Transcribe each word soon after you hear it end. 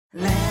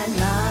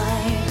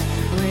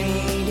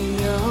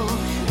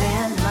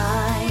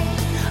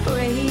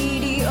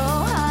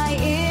high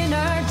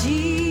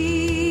energy,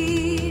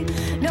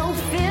 no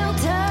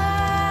filter.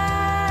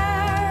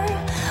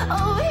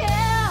 Oh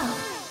yeah.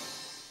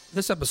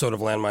 This episode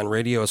of Landmine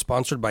Radio is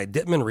sponsored by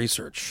Dittman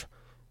Research.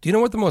 Do you know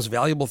what the most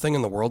valuable thing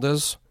in the world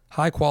is?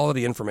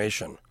 High-quality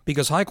information.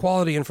 Because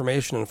high-quality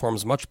information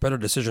informs much better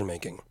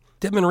decision-making.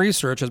 Dittman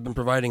Research has been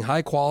providing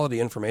high-quality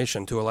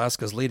information to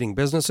Alaska's leading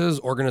businesses,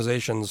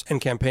 organizations, and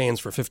campaigns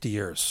for 50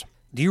 years.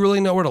 Do you really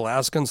know what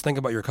Alaskans think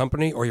about your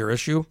company or your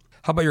issue?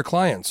 How about your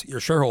clients, your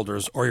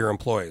shareholders, or your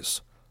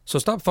employees? So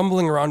stop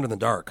fumbling around in the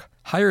dark.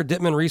 Hire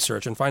Dittman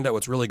Research and find out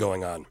what's really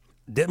going on.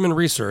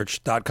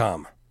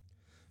 DittmanResearch.com.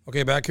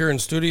 Okay, back here in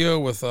studio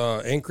with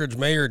Anchorage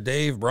Mayor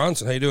Dave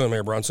Bronson. How you doing,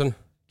 Mayor Bronson?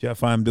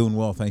 Jeff, I'm doing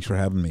well. Thanks for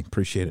having me.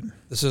 Appreciate it.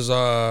 This is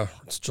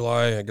it's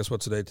July, I guess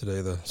what's the date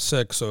today? The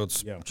 6th, so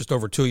it's just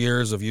over 2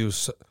 years of you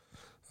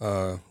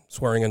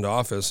swearing into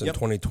office in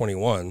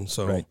 2021.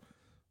 So right.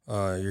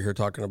 You're here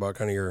talking about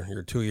kind of your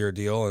 2-year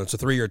deal, and it's a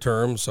 3-year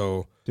term,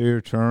 so... 2-year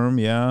term,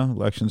 yeah.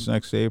 Elections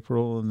next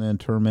April, and then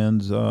term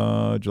ends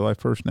July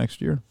 1st next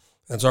year.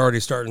 It's already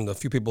starting. A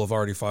few people have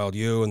already filed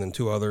you, and then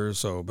 2 others,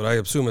 so... But I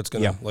assume it's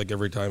going to, like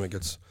every time it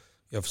gets...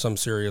 You have some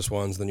serious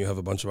ones, then you have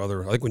a bunch of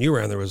other... Like when you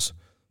ran, there was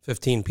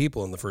 15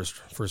 people in the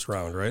first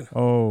round, right?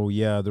 Oh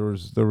yeah, there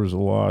was a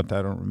lot.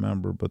 I don't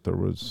remember, but there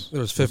was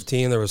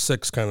 15. There was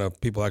 6 kind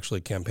of people actually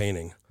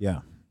campaigning.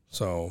 Yeah.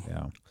 So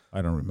yeah,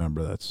 I don't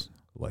remember. That's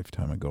a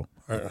lifetime ago.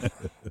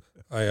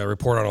 I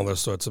report on all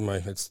this, so it's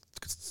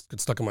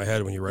stuck in my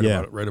head when you write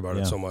about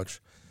it so much.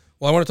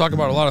 Well, I want to talk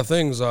about a lot of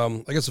things.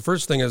 I guess the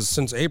first thing is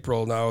since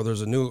April now,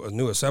 there's a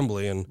new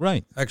assembly, and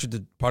I actually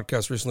did a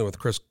podcast recently with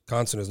Chris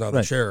Conson, who's now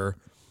the chair,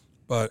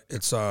 but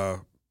it's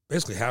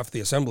basically half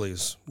the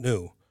assembly's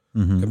new.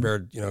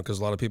 Compared, because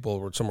a lot of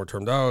people some were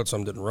termed out,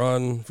 some didn't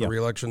run for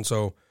re-election.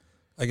 So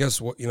I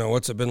guess,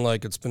 what's it been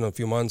like? It's been a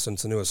few months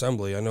since the new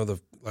assembly. I know the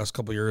last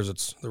couple of years,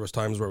 there was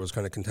times where it was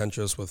kind of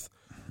contentious with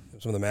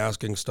some of the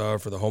masking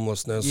stuff or the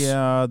homelessness.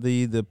 Yeah,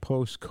 the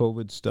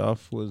post-COVID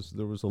stuff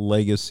there was a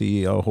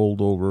legacy,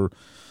 holdover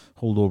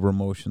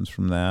emotions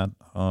from that.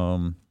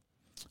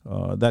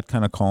 That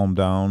kind of calmed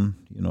down.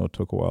 It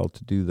took a while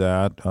to do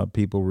that.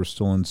 People were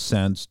still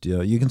incensed.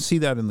 You can see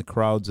that in the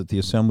crowds at the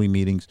assembly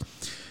meetings.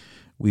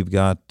 We've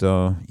got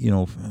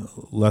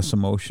less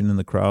emotion in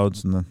the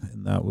crowds, and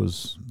that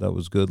was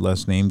good.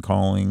 Less name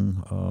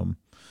calling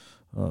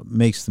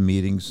makes the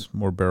meetings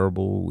more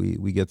bearable.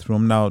 We get through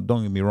them. Now,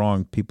 don't get me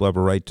wrong. People have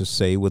a right to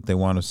say what they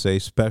want to say,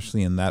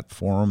 especially in that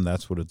forum.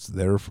 That's what it's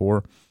there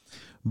for.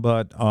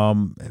 But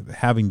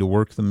having to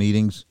work the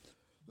meetings,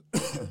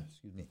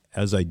 excuse me,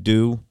 as I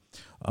do,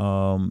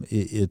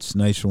 it's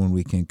nicer when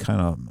we can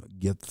kind of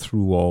get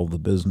through all the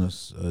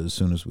business as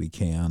soon as we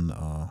can,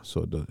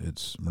 so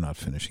we're not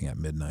finishing at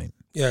midnight.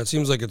 Yeah, it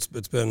seems like it's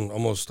been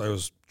almost. I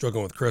was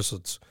joking with Chris.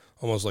 It's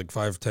almost like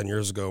 5-10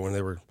 years ago when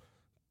they were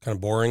kind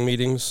of boring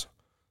meetings.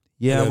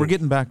 Yeah, we're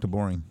getting back to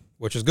boring,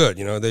 which is good.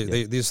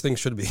 These things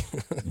should be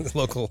the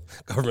local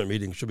government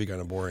meetings should be kind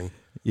of boring.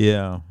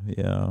 Yeah.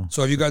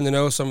 So have you gotten to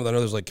know some of them? I know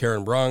there's like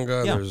Karen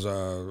Bronga, there's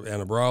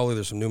Anna Brawley,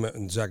 there's some new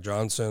and Zach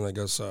Johnson, I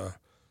guess.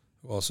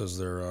 Who else is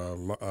there?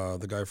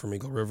 The guy from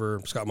Eagle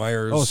River, Scott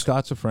Myers. Oh,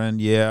 Scott's a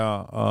friend,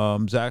 yeah.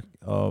 Zach,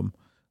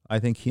 I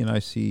think he and I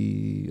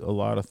see a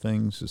lot of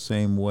things the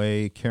same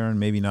way. Karen,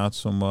 maybe not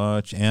so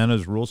much.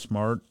 Anna's real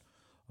smart,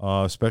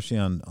 especially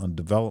on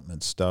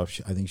development stuff.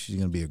 I think she's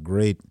going to be a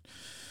great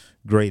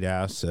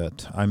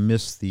asset. I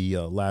missed the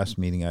last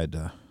meeting. I had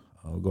to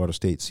go out of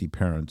state, see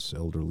parents,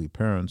 elderly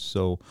parents.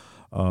 So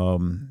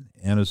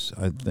Anna's,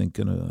 I think,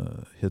 going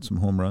to hit some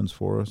home runs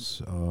for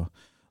us.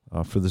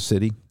 For the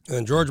city. And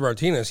then George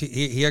Martinez,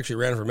 he actually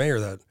ran for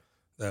mayor that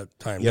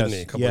time, didn't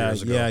he, a couple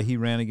years ago? Yeah, he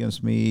ran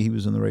against me. He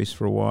was in the race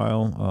for a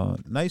while.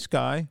 Nice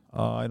guy.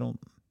 I don't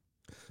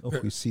know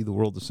if we see the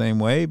world the same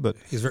way, but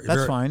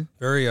that's fine.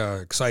 Very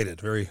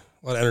excited, a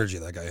lot of energy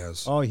that guy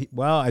has. Oh,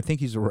 I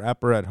think he's a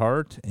rapper at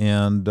heart,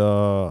 and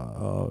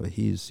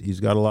he's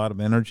got a lot of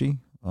energy,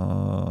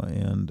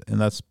 and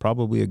that's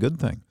probably a good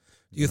thing.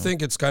 Do you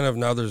think it's kind of,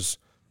 now there's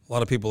a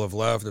lot of people have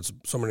left, it's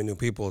so many new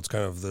people, it's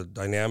kind of the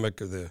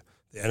dynamic or the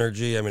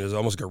energy? I mean, is it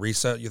almost like a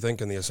reset, you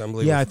think, in the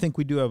assembly? Yeah, I think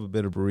we do have a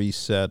bit of a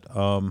reset.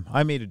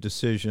 I made a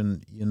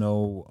decision,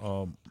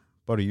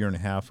 about a year and a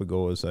half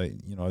ago, as I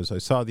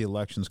saw the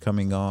elections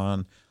coming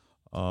on,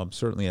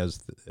 certainly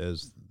as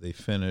they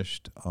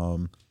finished,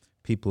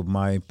 people of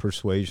my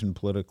persuasion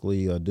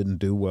politically didn't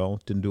do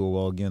well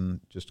again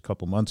just a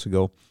couple months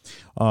ago.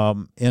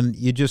 And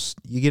you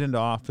get into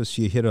office,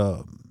 you hit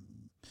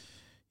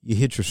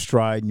your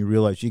stride, and you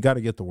realize you got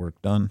to get the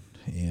work done.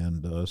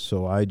 And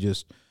so I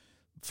just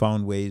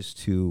found ways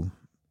to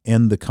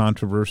end the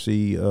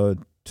controversy to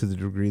the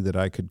degree that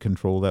I could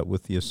control that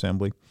with the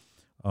assembly.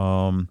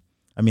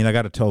 I mean, I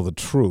got to tell the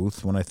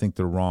truth. When I think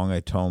they're wrong, I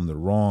tell them they're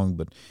wrong.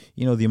 But,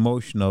 the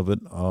emotion of it,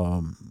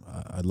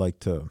 I'd like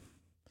to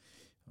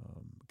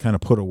kind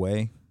of put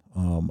away.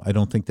 I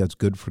don't think that's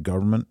good for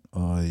government.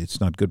 It's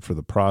not good for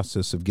the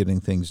process of getting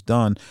things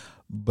done.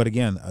 But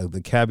again,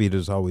 the caveat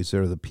is always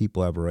there. The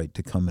people have a right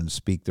to come and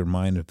speak their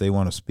mind. If they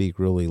want to speak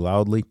really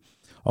loudly,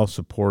 I'll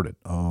support it.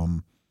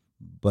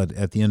 But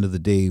at the end of the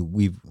day,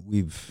 we've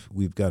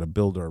got to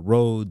build our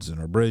roads and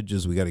our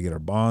bridges. We got to get our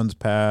bonds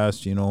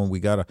passed. We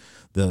got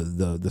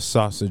to the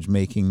sausage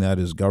making that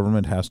is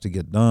government has to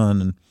get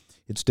done, and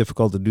it's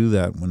difficult to do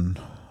that when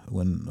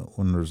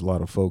there's a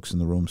lot of folks in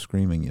the room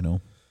screaming.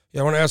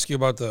 Yeah, I want to ask you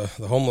about the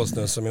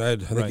homelessness. I mean, I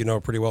think Right. you know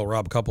pretty well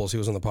Rob Couples. He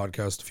was on the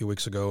podcast a few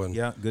weeks ago, and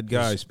Yeah, good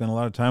guy. I spend a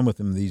lot of time with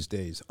him these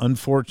days.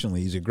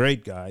 Unfortunately, he's a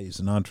great guy. He's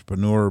an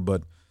entrepreneur,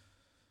 but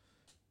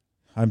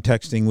I'm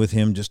texting with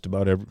him just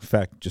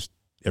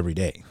every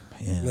day.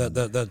 And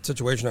that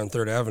situation on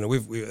 3rd Avenue.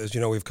 We as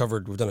you know, we've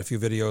done a few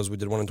videos. We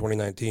did one in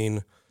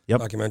 2019. Yep.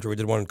 Documentary. We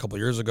did one a couple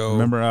years ago.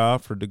 remember, I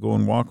offered to go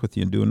and walk with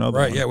you and do another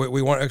one. Right? Yeah,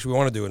 we want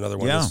to do another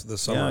one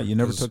this summer. Yeah, you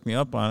never took me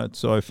up on it,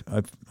 so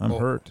I'm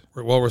hurt.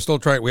 We're still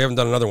trying. We haven't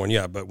done another one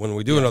yet, but when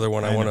we do another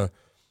one, I want to.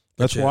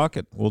 Let's walk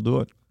it. We'll do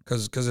it.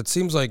 Because it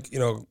seems like,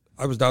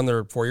 I was down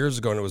there 4 years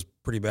ago and it was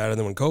pretty bad. And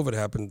then when COVID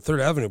happened,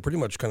 3rd Avenue pretty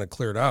much kind of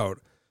cleared out.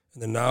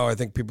 And then now I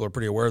think people are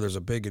pretty aware there's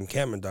a big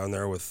encampment down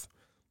there with,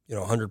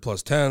 100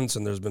 plus tents,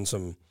 and there's been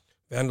some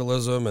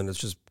vandalism, and it's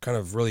just kind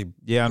of really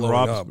and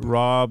blowing up.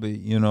 Rob,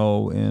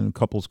 in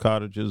Couples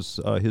Cottages,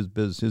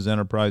 his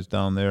enterprise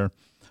down there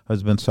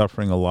has been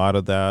suffering a lot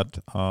of that.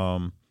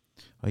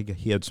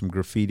 He had some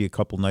graffiti a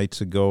couple nights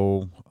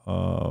ago.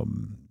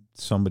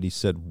 Somebody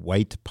said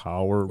 "white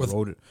power"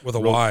 wrote it with a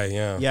Y,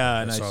 yeah. Yeah,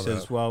 and I saw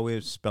says, that. "Well, we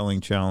have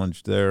spelling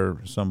challenge there."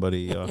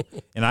 Somebody,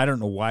 and I don't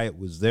know why it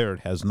was there.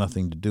 It has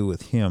nothing to do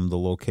with him. The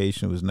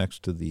location was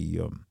next to the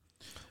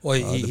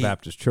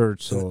Baptist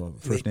church, so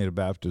First Native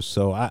Baptist.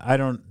 So I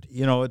don't,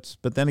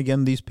 but then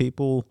again, these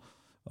people,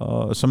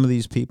 some of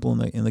these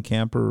people in the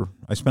camper,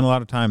 I spent a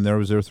lot of time there. I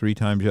was there 3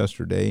 times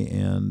yesterday,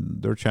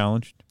 and they're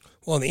challenged.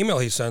 Well, in the email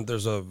he sent,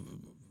 there's a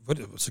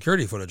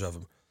security footage of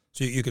him,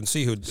 so you can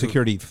see who of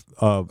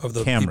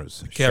the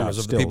cameras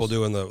of the people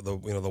doing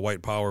the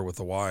white power with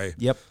the Y.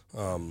 Yep.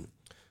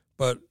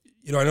 But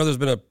I know there's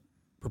been a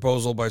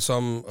proposal by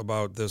some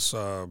about this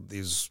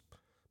these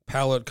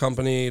pallet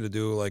company to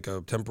do like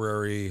a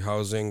temporary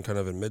housing kind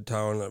of in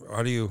Midtown.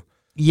 How do you?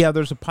 Yeah,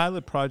 there's a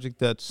pilot project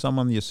that some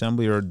on the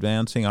Assembly are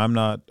advancing. I'm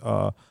not.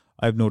 I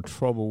have no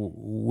trouble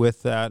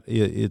with that.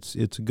 It's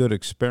a good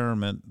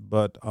experiment,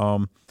 but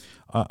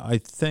I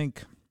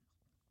think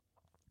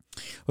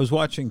I was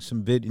watching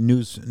some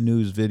news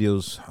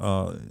videos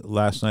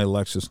last night.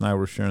 Alexis and I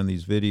were sharing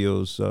these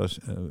videos,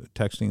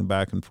 texting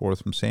back and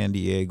forth from San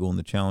Diego and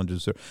the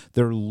challenges there.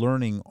 They're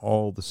learning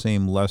all the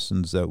same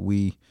lessons that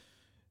we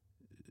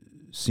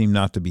seem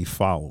not to be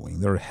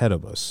following. They're ahead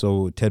of us.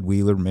 So Ted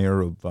Wheeler,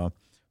 mayor of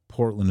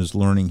Portland, is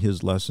learning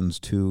his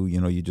lessons too.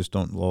 You just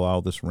don't allow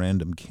this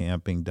random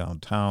camping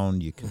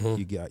downtown. You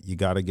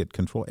got to get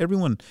control.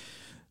 Everyone,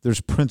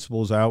 there's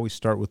principles. I always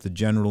start with the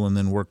general and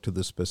then work to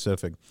the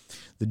specific.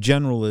 The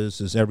general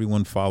is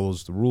everyone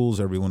follows the rules.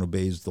 Everyone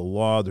obeys the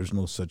law. There's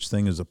no such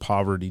thing as a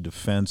poverty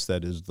defense.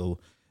 That is the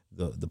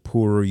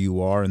poorer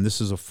you are, and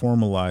this is a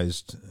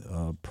formalized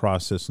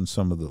process in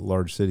some of the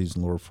large cities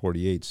in lower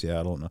 48,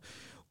 Seattle,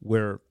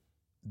 where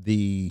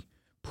the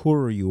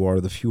poorer you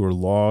are, the fewer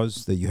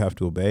laws that you have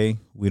to obey.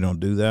 We don't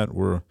do that.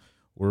 We're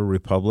a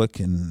republic,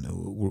 and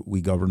we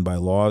govern by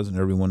laws, and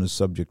everyone is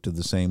subject to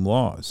the same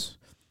laws.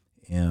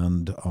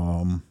 And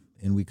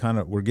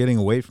we're getting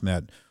away from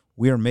that.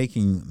 We are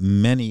making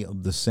many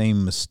of the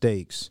same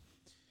mistakes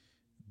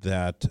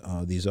that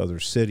these other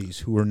cities,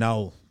 who are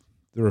now,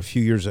 they're a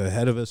few years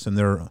ahead of us, and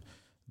they're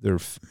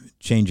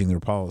changing their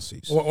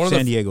policies.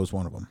 San Diego is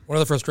one of them. One of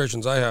the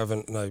frustrations I have,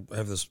 and I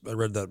have this, I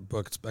read that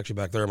book. It's actually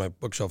back there on my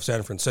bookshelf,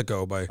 San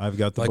Francisco, by I've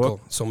got the Michael.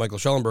 book. So Michael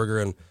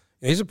Schellenberger, and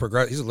he's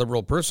a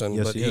liberal person,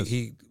 Yes, but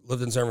he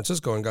lived in San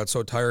Francisco and got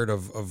so tired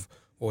of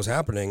what was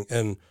happening.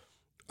 And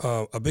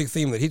a big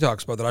theme that he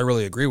talks about that I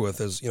really agree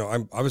with is,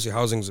 I'm obviously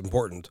housing is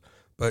important,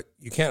 but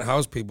you can't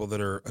house people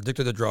that are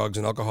addicted to drugs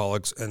and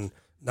alcoholics and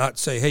not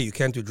say, hey, you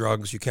can't do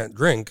drugs, you can't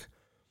drink.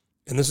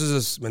 And this is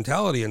this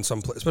mentality in some,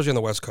 especially on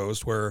the West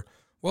Coast, where,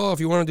 well,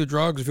 if you want to do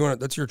drugs,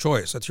 that's your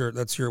choice. That's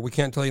your. We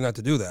can't tell you not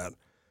to do that.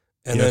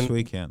 And yes, then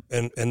we can.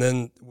 And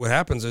then what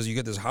happens is you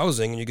get this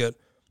housing, and you get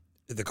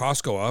the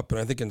costs go up. And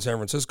I think in San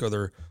Francisco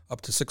they're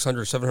up to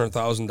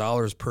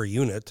 $600,000-$700,000 per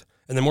unit,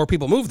 and then more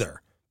people move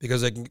there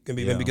because they can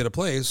maybe get a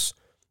place.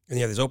 And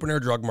you have these open air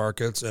drug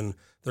markets, and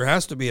there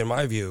has to be, in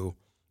my view,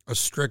 a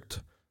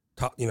strict,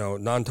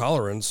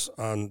 non-tolerance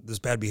on this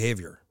bad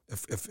behavior.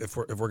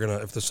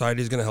 If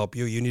society is gonna help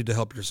you, you need to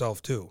help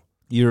yourself too.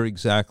 You're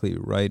exactly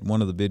right.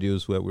 One of the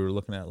videos that we were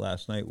looking at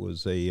last night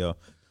was a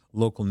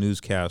local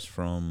newscast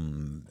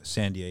from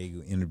San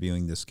Diego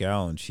interviewing this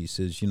gal, and she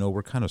says,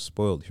 we're kind of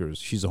spoiled here.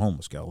 She's a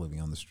homeless gal living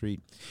on the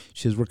street.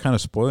 She says, we're kind of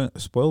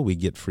spoiled. We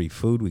get free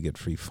food. We get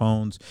free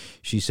phones.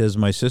 She says,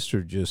 my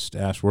sister just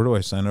asked, where do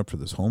I sign up for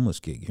this homeless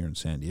gig here in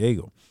San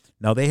Diego?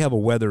 Now, they have a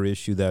weather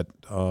issue that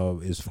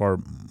is far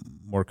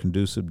more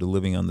conducive to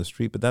living on the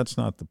street, but that's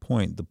not the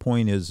point. The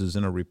point is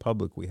in a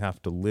republic, we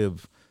have to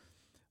live,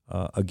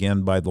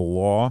 again, by the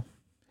law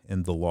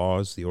and the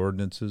laws, the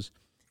ordinances.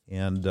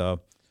 And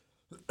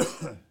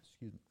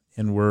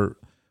And we're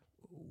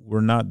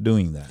not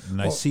doing that.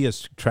 And I see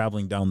us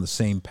traveling down the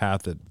same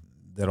path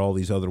that all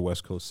these other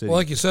West Coast cities. Well,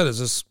 like you said, is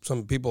this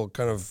some people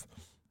kind of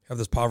have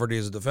this poverty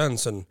as a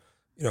defense, and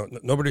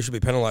nobody should be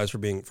penalized for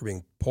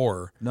being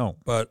poor. No.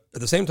 But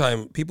at the same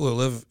time, people who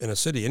live in a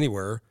city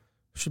anywhere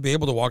should be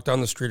able to walk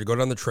down the street or go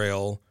down the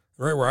trail.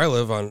 Right where I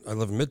live in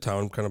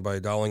Midtown, kind of by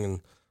Dowling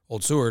and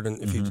Old Seward,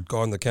 and if you go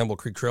on the Campbell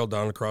Creek Trail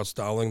down across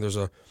Dowling, there's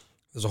a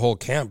whole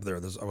camp there.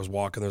 I was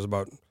walking. There's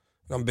about,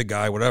 I'm a big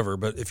guy, whatever,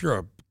 but if you're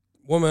a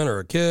woman or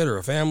a kid or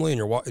a family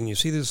and you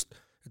see this,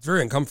 it's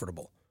very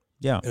uncomfortable.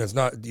 Yeah. And it's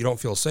not, you don't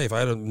feel safe. I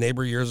had a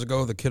neighbor years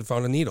ago, the kid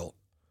found a needle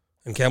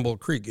in Campbell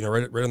Creek,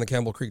 right on the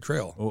Campbell Creek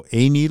Trail. Oh,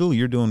 a needle,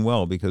 you're doing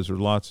well, because there's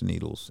lots of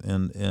needles.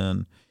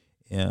 And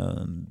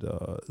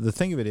the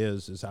thing of it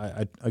is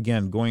I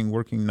again,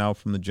 working now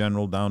from the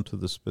general down to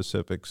the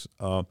specifics,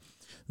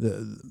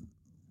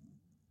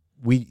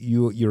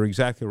 you're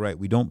exactly right.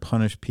 We don't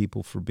punish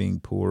people for being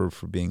poor or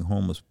for being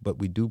homeless, but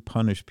we do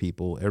punish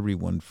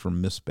everyone for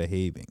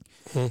misbehaving.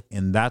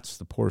 And that's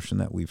the portion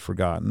that we've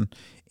forgotten.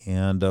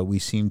 And we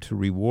seem to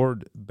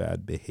reward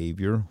bad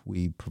behavior.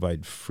 We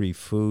provide free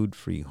food,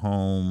 free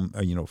home,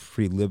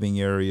 free living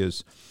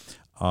areas.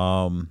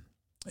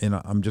 And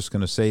I'm just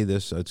going to say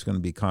this, it's going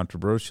to be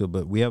controversial,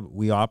 but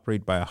we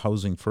operate by a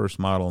housing first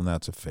model, and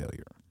that's a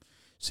failure.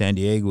 San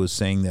Diego is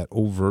saying that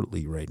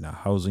overtly right now.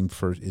 Housing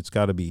first, it's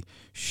got to be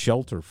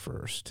shelter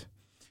first,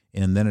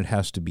 and then it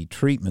has to be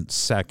treatment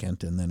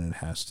second, and then it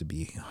has to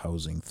be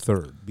housing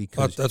third.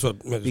 Because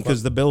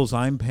the bills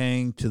I'm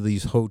paying to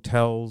these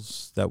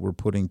hotels that we're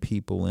putting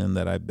people in,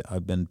 that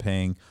I've been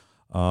paying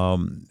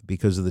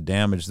because of the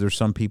damage. There's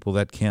some people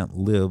that can't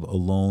live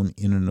alone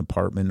in an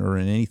apartment or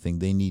in anything.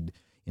 They need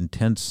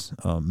intense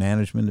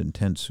management,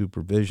 intense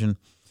supervision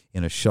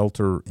in a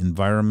shelter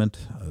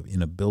environment,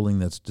 in a building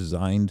that's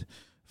designed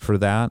for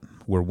that,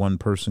 where one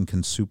person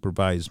can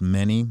supervise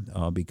many,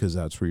 because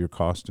that's where your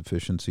cost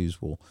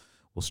efficiencies will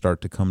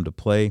start to come to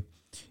play.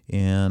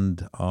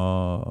 And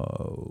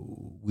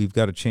we've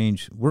got to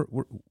change.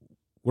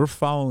 We're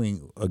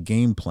following a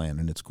game plan,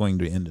 and it's going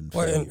to end in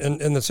failure.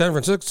 And in the San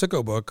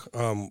Francisco book,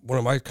 one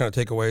of my kind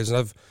of takeaways, and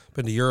I've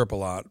been to Europe a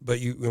lot, but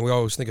we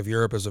always think of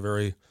Europe as a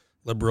very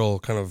liberal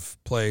kind of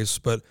place.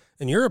 But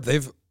in Europe,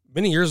 they've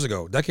many years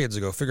ago, decades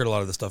ago, figured a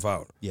lot of this stuff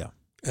out. Yeah.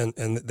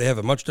 And they have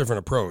a much different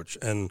approach,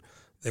 and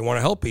they want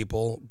to help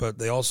people, but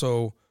they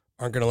also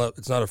aren't going to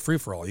it's not a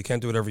free-for-all. You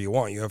can't do whatever you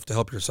want. You have to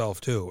help yourself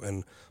too.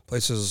 And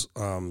places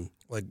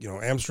like,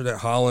 Amsterdam,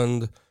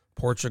 Holland,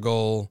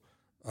 Portugal,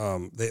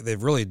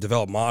 they've really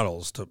developed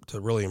models to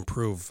really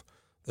improve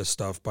this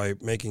stuff by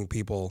making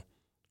people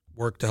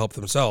work to help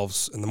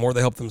themselves. And the more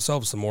they help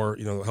themselves, the more,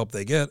 help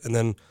they get. And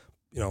then,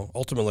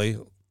 ultimately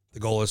the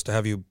goal is to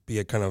have you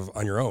be kind of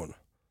on your own.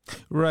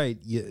 Right.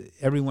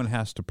 Everyone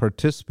has to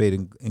participate,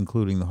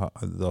 including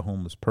the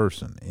homeless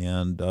person,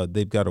 and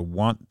they've got to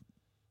want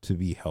to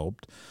be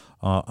helped.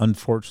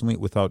 Unfortunately,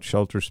 without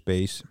shelter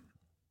space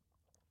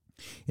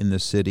in the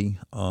city,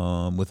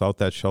 without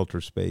that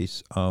shelter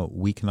space,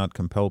 we cannot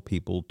compel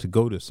people to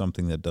go to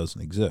something that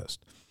doesn't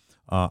exist.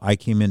 I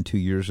came in 2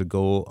 years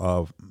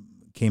ago,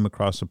 came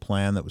across a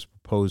plan that was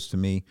proposed to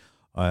me.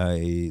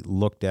 I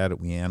looked at it,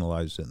 we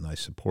analyzed it, and I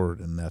support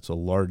it, and that's a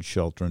large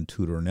shelter in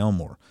Tudor and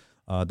Elmore.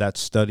 That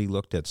study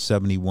looked at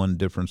 71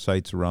 different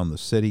sites around the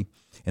city,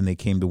 and they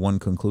came to one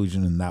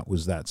conclusion, and that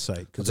was that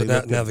site. It's a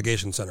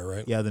navigation center,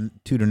 right? Yeah, the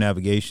Tudor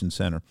Navigation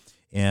Center.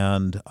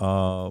 And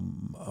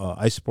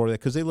I support that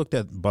because they looked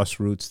at bus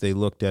routes, they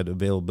looked at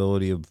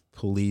availability of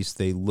police,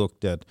 they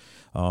looked at,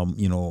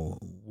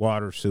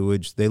 water,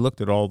 sewage, they looked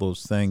at all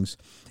those things,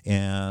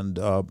 and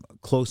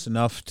close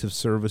enough to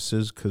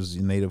services because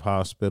the Native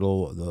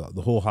Hospital,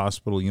 the whole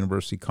hospital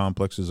university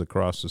complex is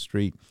across the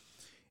street.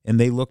 And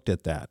they looked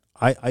at that.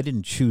 I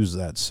didn't choose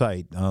that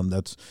site.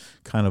 That's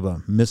kind of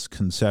a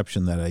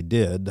misconception that I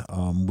did.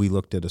 We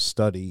looked at a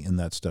study, and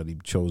that study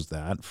chose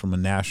that from a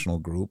national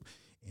group,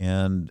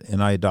 and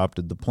I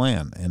adopted the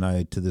plan.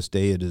 And to this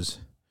day, it is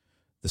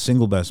the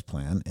single best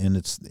plan, and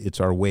it's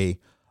our way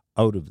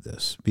out of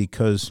this.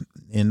 Because,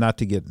 and not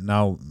to get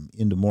now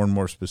into more and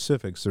more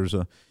specifics, there's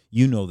I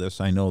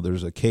know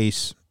there's a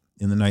case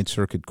in the Ninth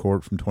Circuit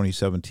Court from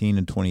 2017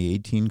 and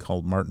 2018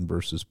 called Martin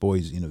versus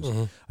Boise. And it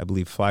was, I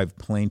believe, 5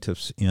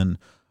 plaintiffs in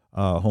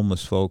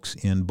homeless folks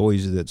in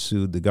Boise that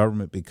sued the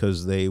government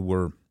because they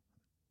were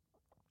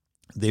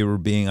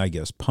being, I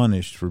guess,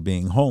 punished for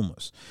being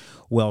homeless.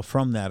 Well,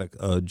 from that,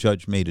 a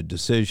judge made a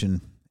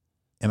decision,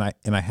 and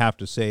I have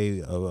to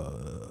say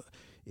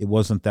it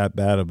wasn't that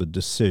bad of a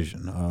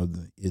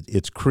decision.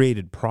 It's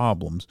created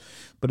problems,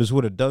 but as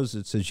what it does,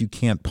 it says you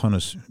can't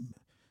punish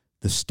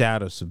the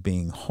status of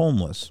being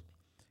homeless.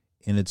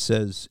 And it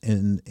says,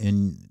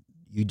 and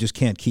you just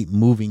can't keep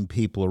moving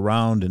people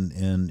around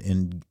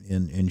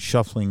and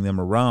shuffling them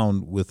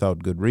around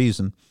without good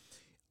reason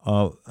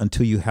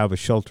until you have a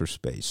shelter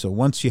space. So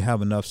once you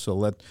have enough,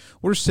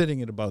 we're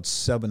sitting at about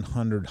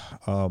 700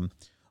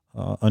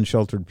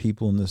 unsheltered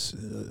people in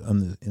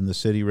the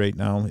city right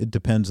now. It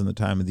depends on the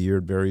time of the year;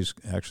 it varies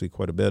actually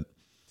quite a bit.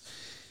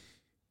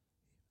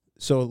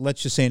 So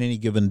let's just say in any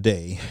given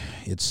day,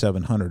 it's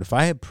 700. If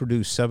I have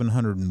produced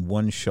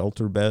 701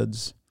 shelter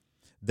beds,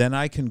 then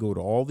I can go to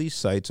all these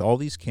sites, all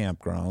these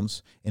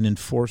campgrounds, and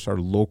enforce our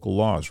local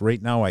laws.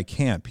 Right now I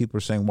can't. People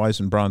are saying, why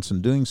isn't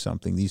Bronson doing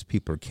something? These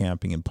people are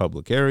camping in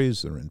public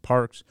areas. They're in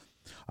parks.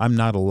 I'm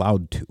not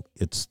allowed to.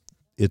 It's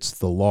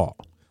the law.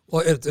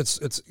 Well,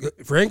 it's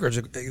for Anchorage,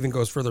 it even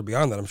goes further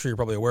beyond that. I'm sure you're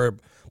probably aware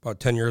about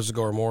 10 years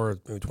ago or more,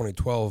 maybe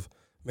 2012,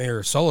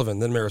 Mayor Sullivan,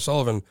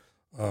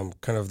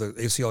 kind of the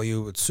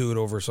ACLU had sued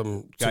over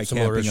some Guy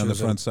similar camping issues on the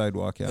front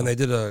sidewalk, yeah. And they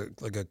did a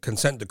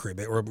consent decree,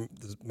 where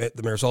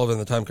the Mayor Sullivan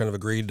at the time kind of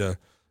agreed to,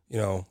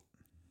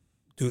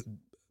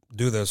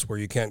 do this, where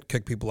you can't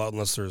kick people out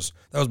unless that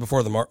was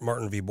before the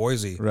Martin v.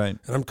 Boise. Right.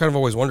 And I'm kind of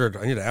always wondered,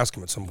 I need to ask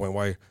him at some point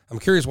why. I'm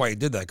curious why he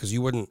did that, because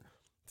you wouldn't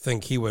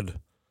think he would,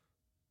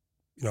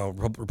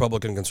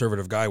 Republican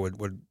conservative guy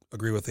would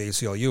agree with the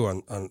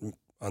ACLU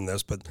on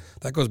this, but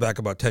that goes back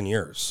about 10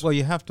 years. Well,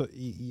 you have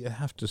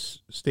to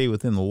stay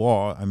within the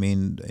law. I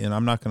mean, and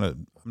I'm not gonna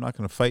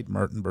fight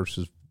Martin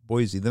versus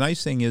Boise. The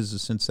nice thing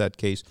is since that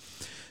case,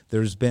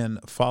 there's been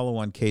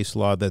follow-on case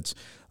law that's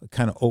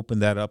kind of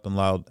opened that up and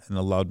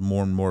allowed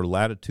more and more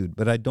latitude.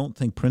 But I don't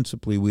think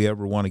principally we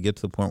ever want to get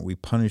to the point where we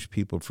punish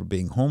people for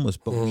being homeless.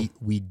 But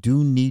we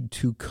do need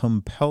to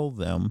compel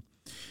them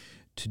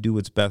to do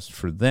what's best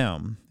for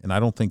them, and I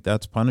don't think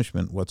that's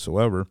punishment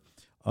whatsoever.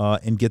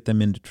 And get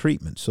them into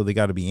treatment. So they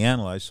got to be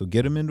analyzed. So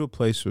get them into a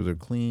place where they're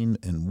clean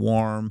and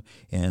warm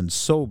and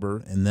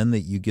sober, and then that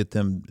you get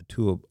them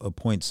to a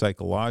point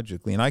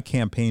psychologically. And I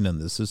campaign on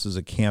this. This is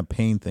a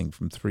campaign thing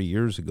from 3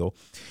 years ago.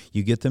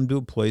 You get them to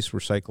a place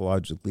where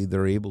psychologically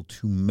they're able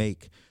to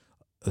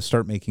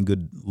start making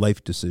good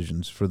life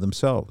decisions for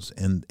themselves.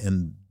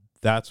 And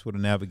that's what a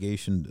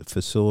navigation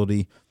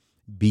facility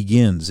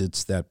begins.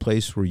 It's that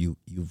place where you've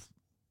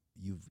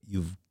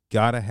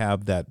got to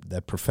have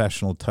that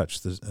professional touch.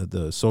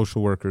 The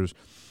social workers,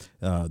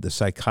 the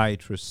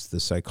psychiatrists, the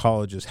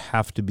psychologists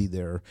have to be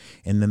there,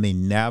 and then they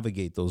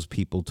navigate those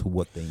people to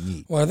what they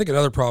need. Well, I think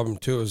another problem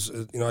too is,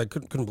 I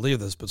couldn't believe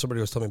this, but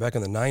somebody was telling me back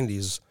in the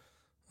 90s,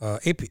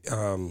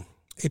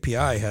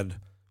 API had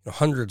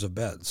hundreds of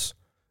beds,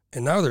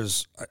 and now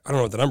there's, I don't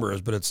know what the number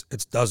is, but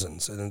it's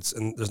dozens, and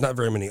there's not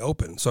very many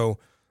open. So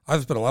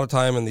I've spent a lot of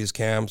time in these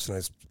camps, and I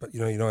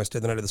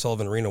stayed the night at the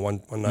Sullivan Arena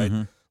one night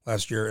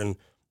last year, and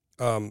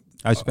I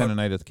spent a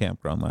night at the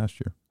campground last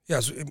year.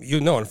 Yes,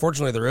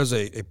 unfortunately, there is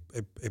a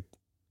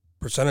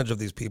percentage of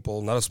these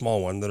people, not a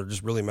small one, that are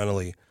just really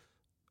mentally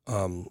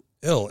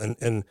ill,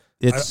 and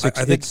it's I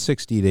think it's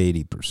 60 to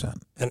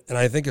 80%. And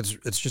I think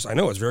it's just, I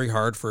know it's very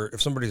hard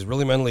if somebody's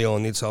really mentally ill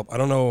and needs help. I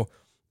don't know,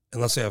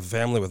 unless they have a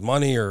family with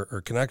money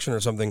or connection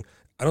or something.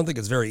 I don't think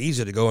it's very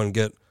easy to go and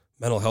get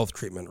mental health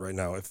treatment right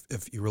now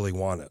if you really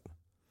want it.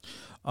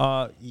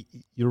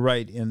 You're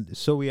right, and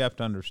so we have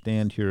to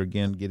understand here,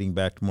 again, getting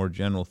back to more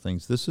general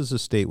things, this is a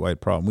statewide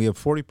problem. We have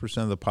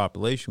 40% of the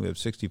population, we have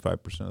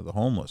 65% of the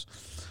homeless.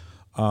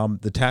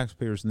 The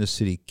taxpayers in this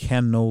city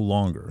can no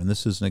longer, and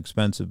this is an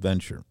expensive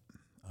venture,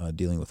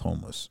 dealing with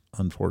homeless,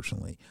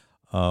 unfortunately.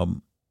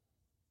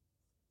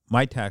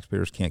 My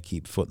taxpayers can't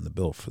keep footing the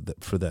bill for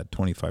that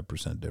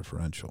 25%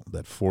 differential,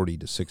 that 40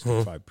 to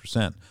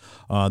 65%.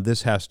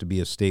 This has to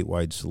be a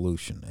statewide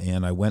solution.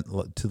 And I went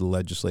to the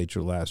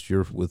legislature last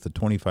year with a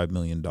 $25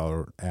 million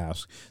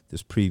ask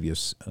this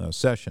previous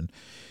session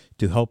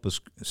to help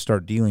us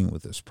start dealing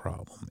with this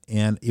problem.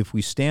 And if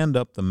we stand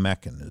up the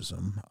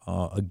mechanism,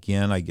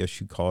 again, I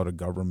guess you call it a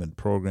government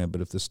program,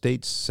 but if the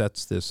state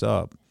sets this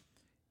up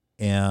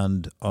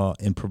and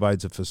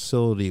provides a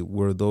facility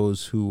where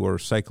those who are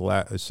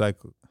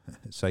psychiatrically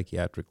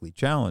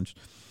challenged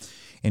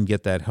and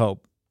get that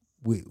help,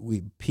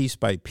 we piece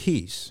by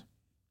piece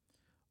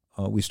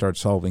we start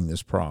solving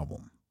this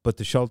problem. But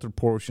the shelter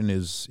portion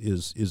is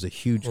a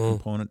huge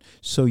component.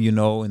 So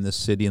in this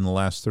city in the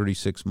last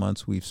 36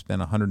 months we've spent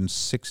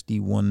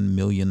 $161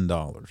 million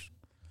on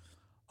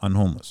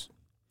homeless,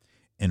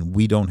 and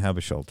we don't have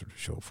a shelter to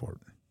show for it.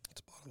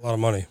 It's a lot of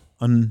money.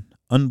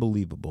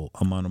 Unbelievable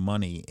amount of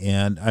money.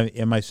 And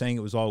am I saying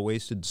it was all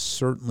wasted?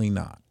 Certainly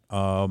not.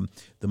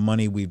 The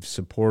money we've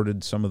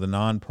supported, some of the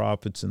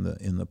nonprofits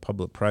in the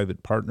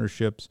public-private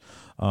partnerships,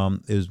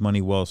 is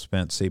money well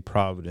spent. Say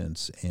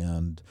Providence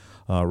and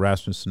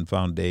Rasmussen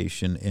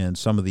Foundation and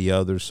some of the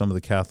others, some of the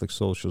Catholic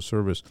Social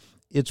Service.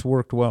 It's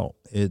worked well.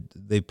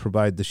 They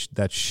provide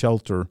that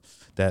shelter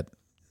that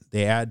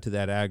they add to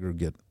that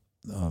aggregate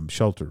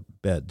shelter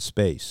bed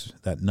space,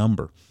 that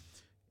number,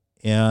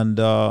 and.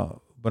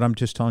 But I'm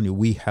just telling you,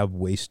 we have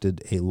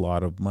wasted a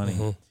lot of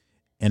money,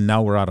 and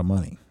now we're out of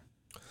money.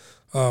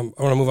 I want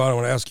to move on. I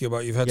want to ask you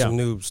about, you've had some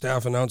new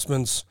staff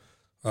announcements.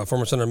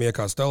 Former Senator Mia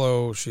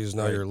Costello, she's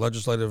now your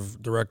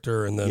legislative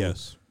director, and then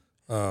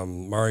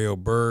Mario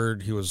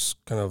Bird, he was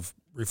kind of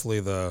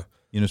briefly the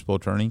municipal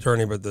attorney,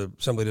 but the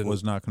Assembly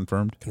was not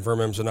confirm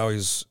him. So now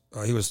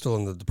he was still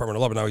in the Department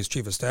of Law, but now he's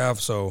chief of staff.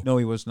 So no,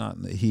 he was not.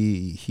 When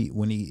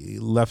he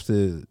left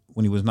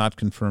when he was not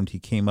confirmed, he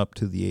came up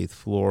to the 8th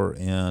floor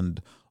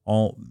and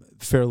all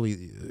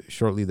fairly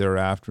shortly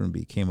thereafter and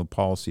became a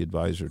policy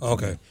advisor to me.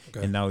 Okay.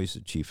 And now he's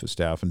the chief of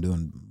staff and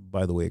doing,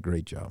 by the way, a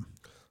great job.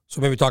 So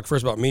maybe talk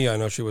first about Mia. I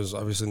know she was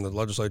obviously in the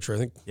legislature, I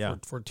think, for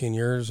 14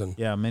 years. And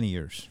yeah, many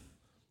years.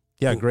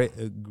 Yeah,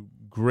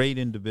 great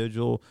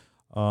individual,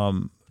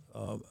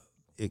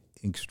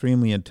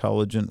 extremely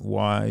intelligent,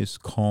 wise,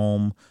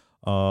 calm.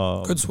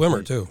 Good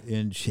swimmer, too.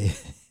 And she,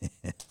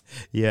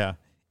 yeah,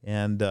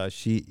 and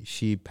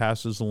she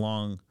passes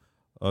along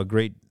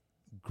great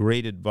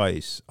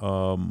advice.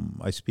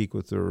 I speak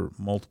with her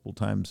multiple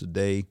times a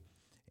day,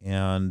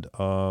 and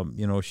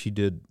she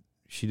did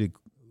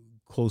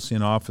close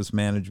in office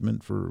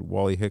management for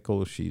Wally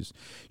Hickle. She's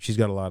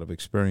got a lot of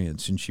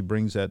experience, and she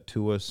brings that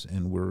to us,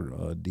 and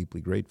we're deeply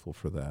grateful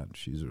for that.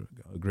 She's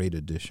a great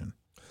addition.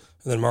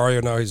 And then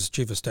Mario, now he's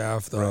chief of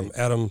staff.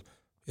 Adam,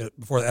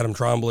 before Adam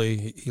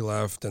Trombley, he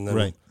left, and then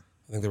I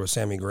think there was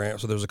Sammy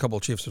Grant. So there's a couple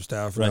of chiefs of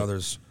staff, and now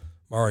there's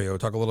Mario.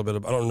 Talk a little bit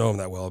about, I don't know him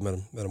that well. I met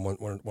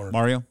him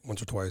Mario?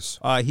 once or twice.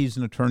 He's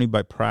an attorney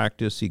by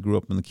practice. He grew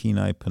up in the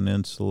Kenai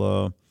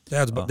Peninsula.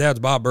 Dad's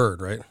Bob Bird,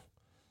 right?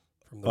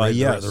 From the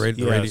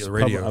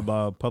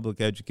radio.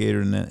 Public educator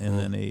and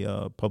then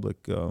a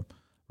public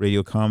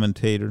radio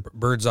commentator.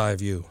 Bird's eye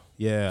view.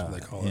 Yeah, that's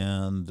what they call it.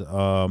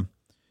 And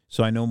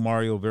so I know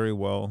Mario very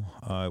well.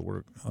 I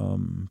work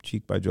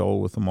cheek by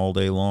jowl with him all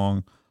day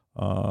long.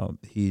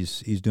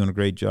 He's doing a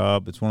great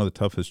job. It's one of the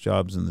toughest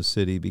jobs in the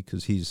city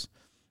because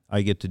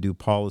I get to do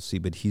policy,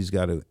 but he's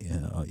got to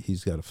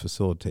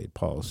facilitate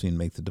policy and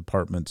make the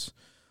departments.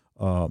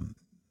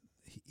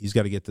 He's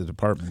got to get the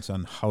departments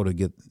on how to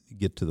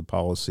get to the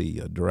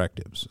policy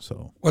directives.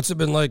 So what's it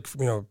been like?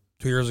 2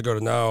 years ago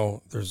to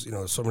now. There's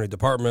so many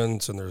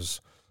departments, and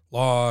there's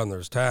law, and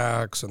there's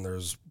tax, and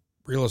there's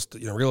real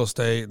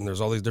estate, and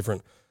there's all these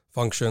different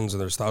functions, and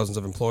there's thousands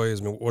of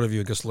employees. I mean, what have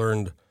you just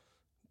learned,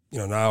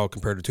 now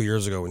compared to 2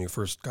 years ago when you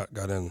first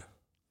got in?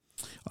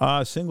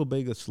 Single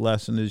biggest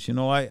lesson is,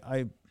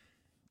 I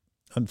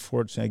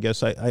unfortunately, I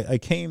guess I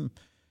came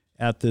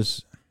at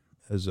this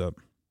as a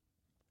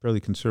fairly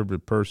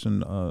conservative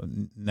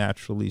person,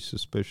 naturally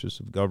suspicious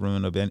of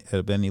government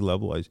of any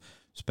level. I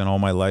spent all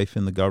my life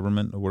in the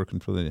government, working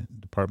for the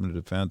Department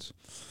of Defense.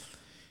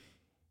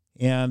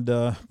 And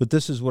but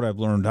this is what I've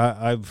learned.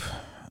 I've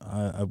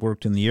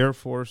worked in the Air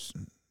Force.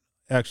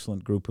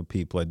 Excellent group of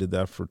people. I did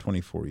that for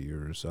 24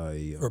 years.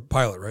 You're a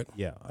pilot, right?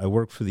 Yeah. I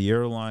worked for the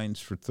airlines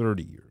for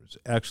 30 years.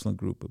 Excellent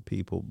group of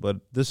people.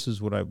 But this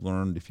is what I've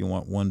learned. If you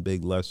want one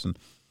big lesson,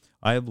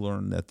 I have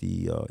learned that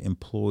the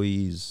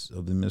employees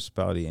of the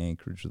municipality of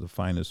Anchorage are the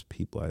finest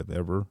people I've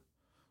ever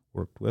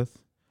worked with,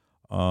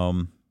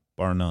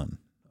 bar none.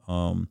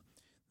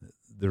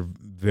 There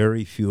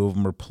very few of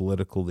them are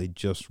political. They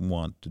just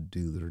want to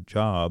do their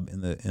job,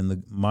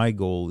 and my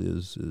goal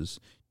is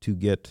to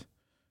get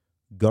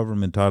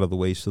government out of the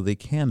way so they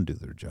can do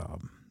their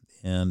job.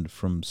 And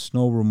from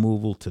snow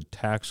removal to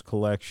tax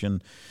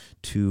collection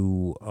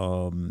to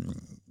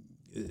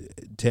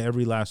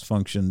every last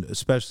function,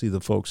 especially the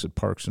folks at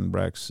Parks and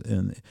Recs,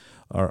 and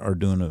are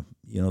doing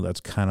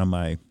that's kind of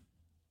my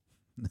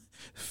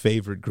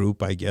favorite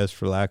group, I guess,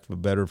 for lack of a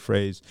better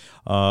phrase.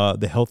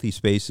 The Healthy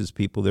Spaces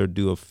people there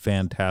do a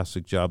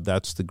fantastic job.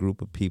 That's the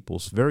group of people,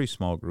 it's a very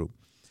small group,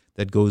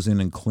 that goes in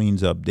and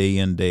cleans up day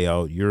in, day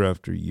out, year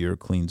after year,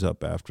 cleans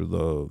up after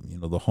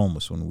the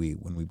homeless when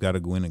we've got to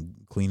go in and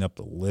clean up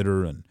the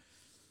litter and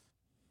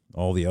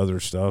all the other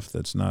stuff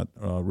that's not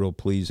real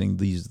pleasing.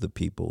 These are the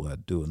people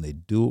that do, and they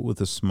do it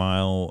with a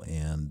smile,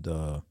 and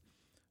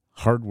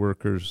hard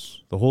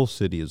workers. The whole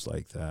city is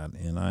like that,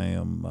 and I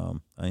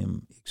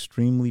am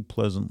extremely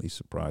pleasantly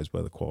surprised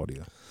by the quality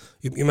of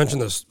it. You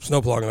mentioned this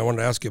snow plowing, and I wanted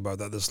to ask you about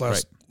that. This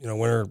last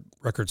winter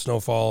record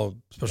snowfall,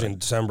 especially in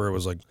December, it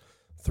was like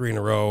 3 in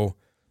a row,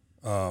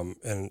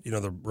 and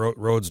the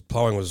roads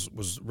plowing was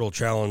a real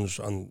challenge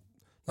on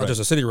not just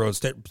the city roads,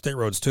 state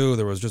roads too.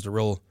 There was just a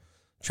real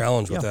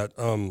challenge with that.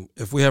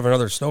 If we have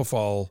another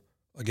snowfall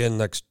again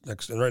next,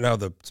 and right now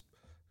the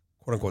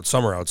quote unquote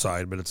summer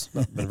outside, but it's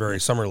not been very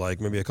summer like,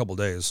 maybe a couple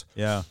days.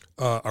 Yeah.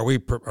 Are we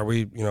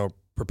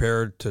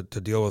prepared to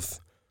deal with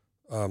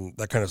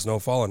that kind of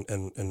snowfall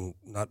and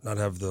not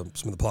have some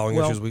of the plowing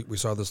issues we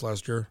saw this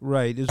last year?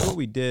 Right. Is what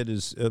we did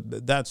is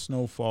that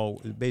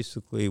snowfall,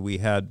 basically we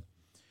had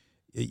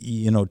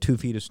 2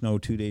 feet of snow,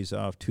 2 days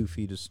off, 2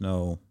 feet of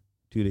snow,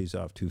 2 days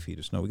off, 2 feet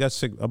of snow. We got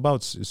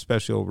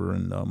especially over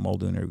in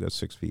Muldoon area, we got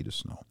 6 feet of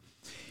snow.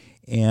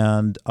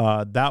 And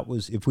that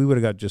was, if we would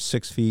have got just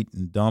 6 feet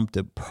and dumped,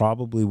 it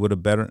probably would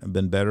have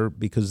been better,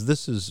 because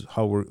this is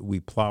how we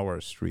plow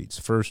our streets.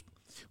 First,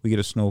 we get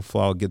a snow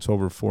plow, it gets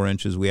over 4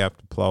 inches. We have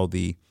to plow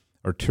the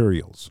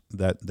arterials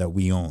that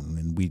we own,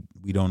 and we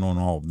don't own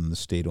all of them. The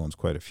state owns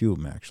quite a few of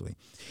them, actually.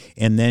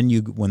 And then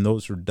when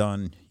those are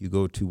done, you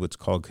go to what's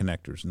called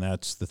connectors, and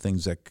that's the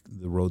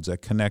roads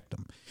that connect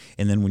them.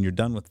 And then when you're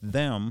done with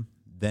them,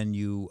 then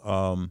you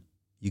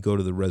go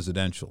to the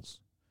residentials.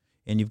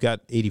 And you've got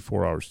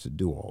 84 hours to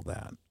do all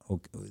that.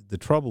 Okay. The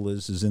trouble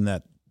is in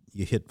that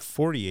you hit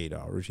 48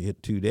 hours, you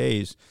hit 2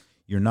 days,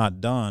 you're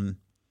not done,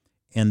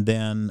 And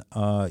then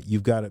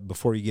you've got it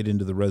before you get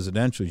into the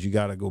residentials. You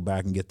got to go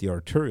back and get the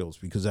arterials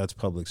because that's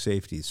public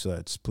safety. So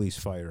that's police,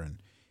 fire,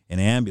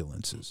 and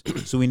ambulances.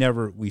 So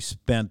we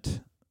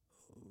spent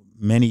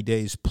many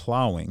days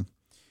plowing,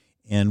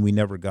 and we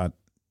never got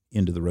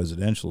into the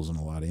residentials in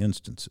a lot of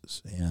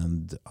instances,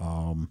 and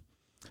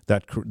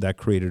that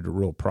created a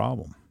real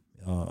problem,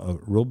 a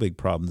real big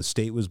problem. The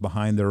state was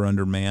behind; they're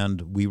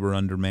undermanned. We were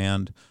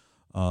undermanned.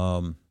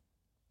 Some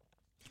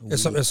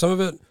of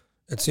it.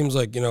 It seems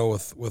like,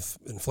 with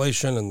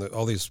inflation and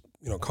all these,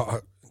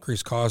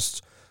 increased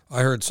costs,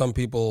 I heard some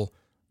people,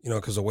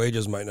 because the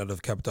wages might not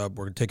have kept up,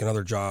 were taking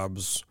other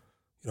jobs,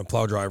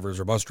 plow drivers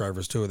or bus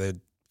drivers too. They'd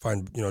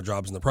find,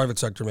 jobs in the private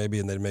sector maybe,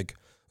 and they'd make,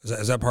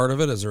 is that part of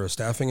it? Is there a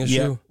staffing issue?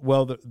 Yeah,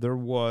 well, there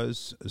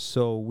was.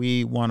 So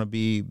we want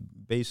to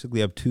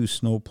basically have 2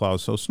 snow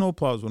plows. So snow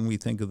plows, when we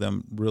think of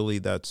them, really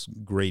that's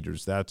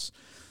graders. That's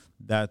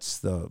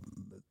the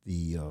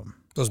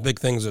those big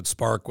things that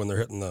spark when they're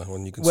hitting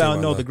when you can. Well,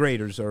 no, the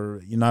graders are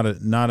not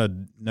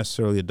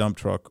necessarily a dump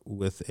truck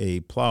with a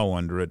plow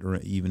under it or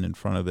even in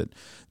front of it.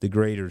 The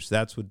graders,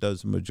 that's what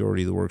does the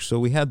majority of the work. So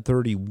we had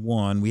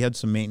 31. We had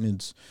some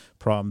maintenance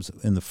problems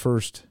in the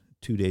first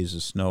 2 days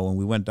of snow, and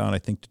we went down, I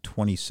think, to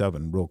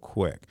 27 real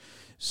quick.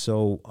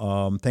 So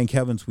thank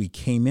heavens we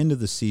came into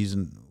the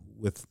season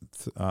with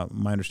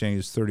my understanding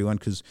is 31,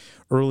 because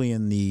early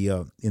in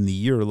the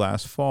year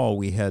last fall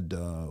we had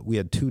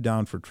 2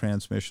 down for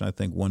transmission, I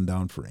think 1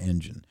 down for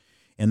engine,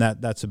 and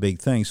that's a big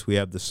thing. So we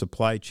have the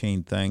supply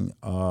chain thing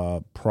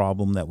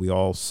problem that we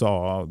all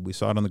saw. We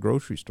saw it on the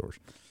grocery stores.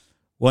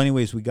 Well,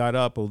 anyways, we got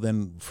up. Well,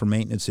 then for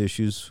maintenance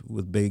issues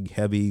with big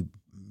heavy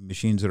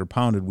machines that are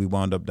pounded, we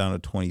wound up down to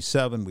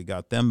 27. We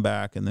got them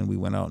back, and then we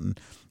went out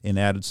and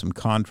added some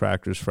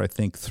contractors for I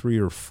think 3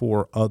 or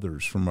 4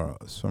 others from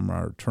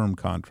our term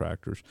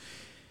contractors.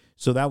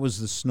 So that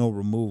was the snow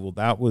removal.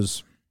 That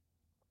was,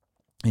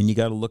 and you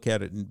got to look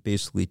at it in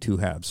basically 2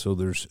 halves. So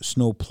there's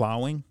snow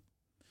plowing,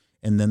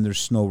 and then there's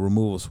snow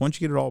removal. So once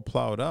you get it all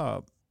plowed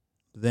up,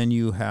 then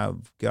you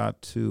have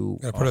got to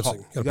put it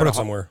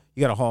somewhere.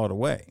 You got to haul it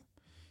away.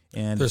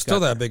 And there's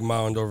still that big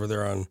mound over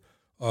there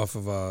off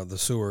of the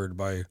Seward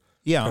by.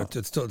 Yeah,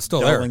 it's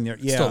still there. Yeah.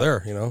 It's still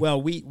there,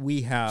 Well,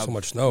 we have so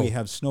much snow. We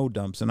have snow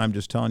dumps, and I'm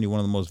just telling you,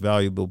 one of the most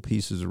valuable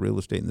pieces of real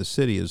estate in the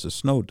city is a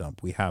snow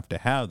dump. We have to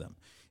have them,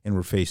 and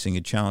we're facing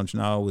a challenge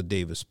now with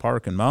Davis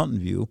Park and Mountain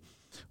View,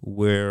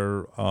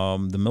 where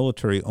the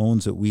military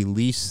owns it. We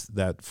lease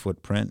that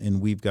footprint,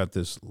 and we've got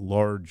this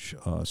large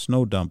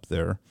snow dump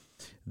there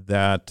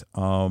that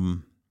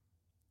the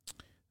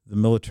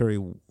military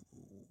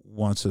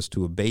wants us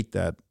to abate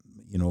that,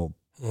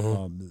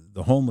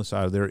 the homeless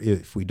out of there.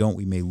 If we don't,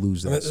 we may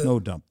lose that snow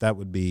dump. That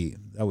would be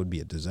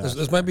a disaster.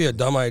 This might be a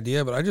dumb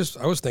idea, but I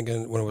was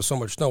thinking when it was so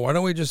much snow, why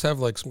don't we just have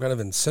like some kind of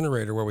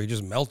incinerator where we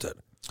just melt it?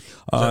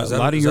 A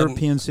lot of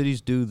European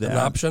cities do that. An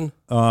option?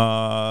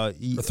 Can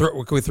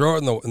we throw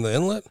it in the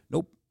inlet?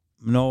 Nope.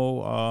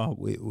 No.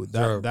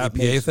 That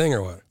EPA thing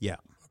or what? Yeah.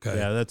 Okay.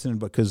 Yeah, that's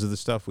because of the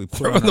stuff we put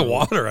throw in the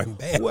water. I'm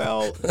bad.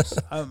 Well,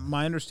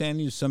 my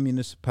understanding is some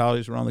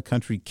municipalities around the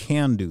country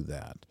can do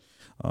that.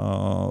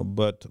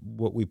 But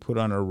what we put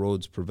on our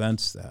roads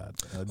prevents that.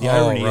 The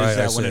irony is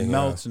that when it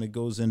melts and it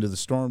goes into the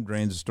storm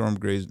drains, they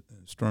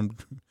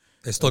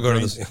still go to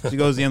this. It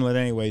goes to the inlet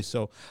anyway.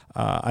 So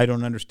I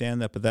don't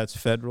understand that, but that's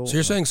federal. So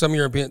you're saying some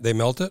European, they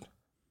melt it?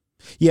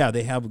 Yeah,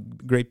 they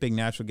have great big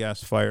natural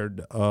gas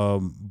fired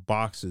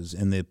boxes,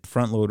 and the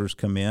front loaders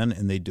come in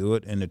and they do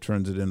it, and it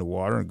turns it into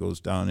water and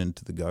goes down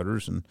into the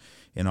gutters and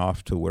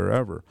off to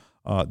wherever.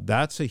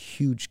 That's a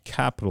huge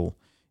capital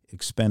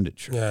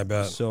expenditure. Yeah, I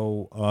bet.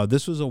 So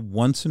this was a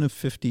once in a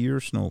 50-year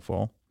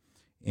snowfall,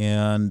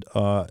 and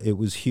it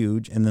was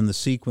huge. And then the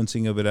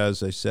sequencing of it,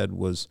 as I said,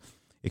 was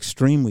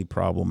extremely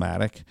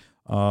problematic.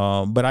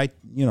 But I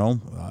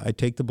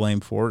take the blame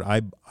for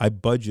it. I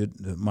budget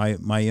my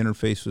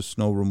interface with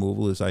snow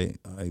removal is I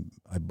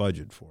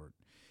budget for it,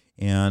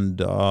 and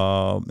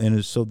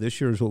so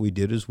this year is what we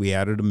did is we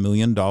added $1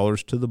 million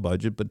to the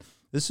budget. But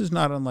this is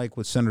not unlike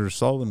what Senator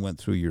Sullivan went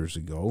through years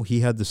ago. He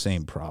had the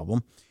same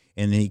problem.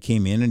 And then he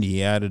came in and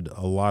he added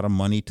a lot of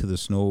money to the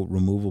snow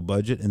removal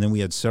budget. And then we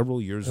had several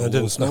years of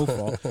low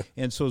snowfall.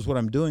 And so what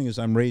I'm doing is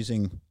I'm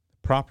raising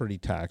property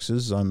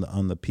taxes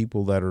on the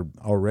people that are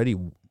already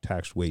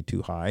taxed way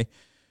too high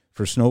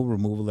for snow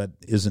removal that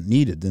isn't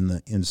needed in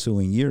the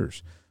ensuing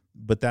years.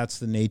 But that's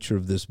the nature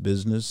of this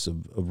business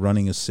of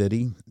running a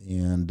city,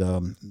 and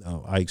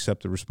I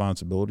accept the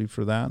responsibility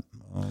for that.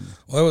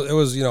 Well, it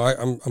was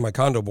I'm on my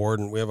condo board,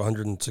 and we have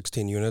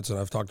 116 units, and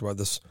I've talked about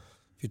this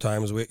a few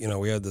times.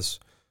 We had this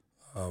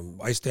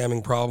ice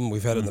damming problem.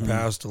 We've had it in the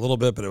past a little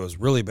bit, but it was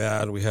really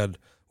bad. We had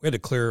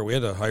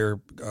to hire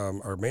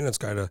our maintenance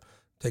guy to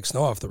take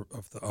snow off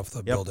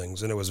the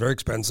buildings, and it was very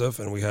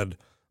expensive. And we had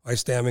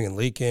ice damming and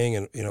leaking,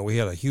 and we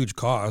had a huge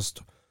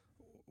cost,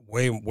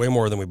 way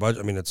more than we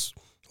budgeted. I mean, it's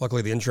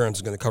luckily the insurance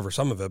is going to cover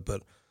some of it,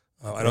 but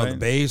I know the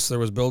base there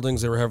was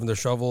buildings they were having to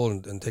shovel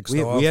and take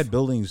snow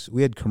off.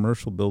 We had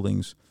commercial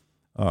buildings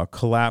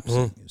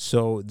collapsing.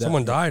 So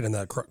someone died in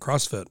that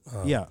CrossFit.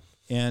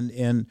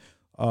 And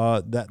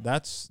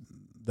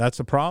that's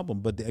a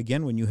problem. But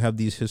again, when you have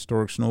these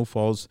historic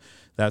snowfalls,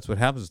 that's what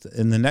happens.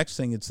 And the next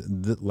thing,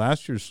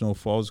 last year's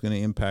snowfall is going to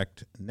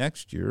impact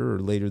next year or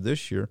later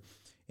this year.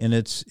 And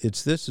it's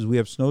we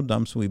have snow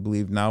dumps, and we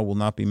believe now will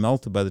not be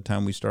melted by the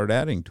time we start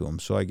adding to them.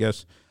 So I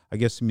guess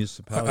the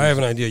municipalities. I have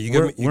an idea.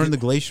 We're in the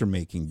glacier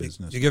making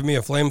business. You give me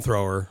a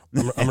flamethrower,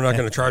 I'm not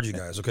going to charge you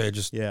guys. Okay,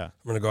 yeah. I'm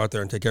going to go out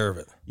there and take care of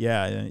it.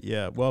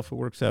 Yeah. Well, if it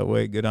works that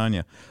way, good on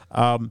you.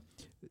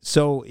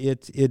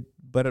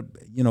 But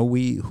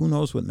who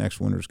knows what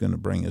next winter is going to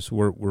bring us?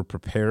 We're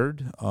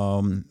prepared.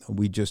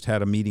 We just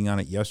had a meeting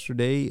on it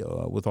yesterday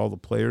with all the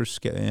players,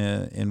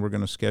 and we're going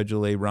to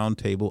schedule a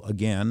roundtable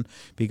again,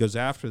 because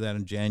after that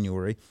in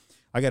January,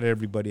 I got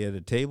everybody at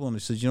a table, and I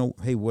said,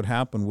 hey, what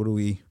happened? What do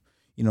we,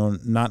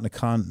 not in a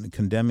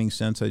condemning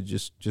sense, I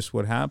just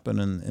what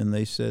happened, and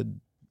they said,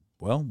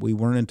 well, we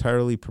weren't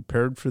entirely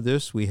prepared for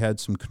this. We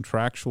had some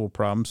contractual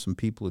problems. Some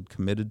people had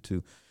committed to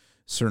a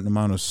certain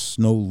amount of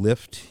snow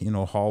lift,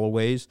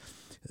 haulaways.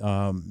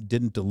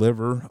 Didn't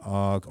deliver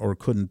or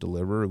couldn't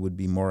deliver. It would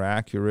be more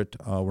accurate.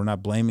 We're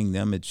not blaming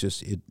them. It's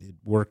just it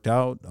worked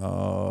out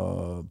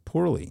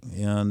poorly.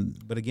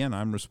 But again,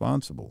 I'm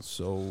responsible.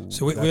 So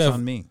that's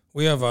on me.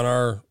 We have on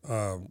our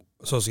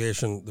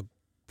association, the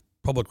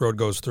public road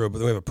goes through, but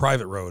then we have a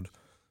private road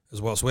as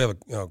well. So we have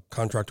a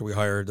contractor we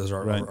hired does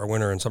our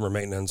winter and summer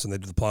maintenance, and they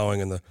do the plowing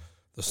and the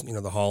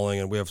hauling,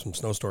 and we have some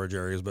snow storage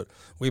areas. But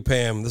we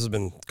pay them. This has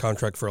been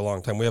contract for a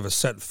long time. We have a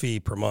set fee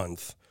per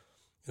month.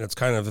 And it's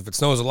kind of, if it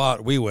snows a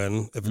lot, we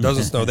win. If it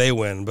doesn't snow, they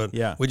win. But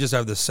we just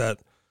have this set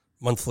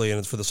monthly, and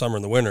it's for the summer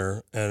and the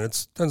winter, and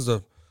it tends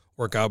to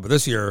work out. But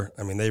this year,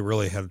 they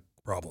really had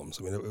problems.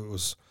 It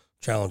was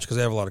a challenge because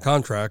they have a lot of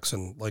contracts,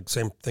 and like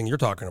same thing you're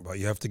talking about.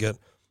 You have to get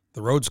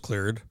the roads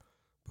cleared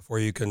before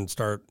you can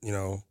start,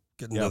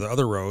 getting to the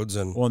other roads.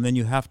 And then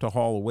you have to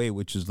haul away,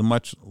 which is the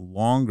much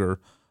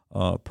longer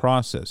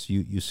process.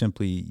 You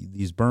simply,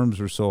 these berms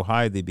are so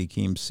high they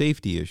became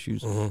safety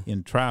issues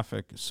in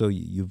traffic. So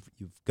you've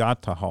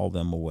got to haul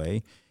them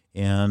away,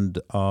 and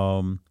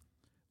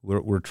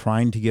we're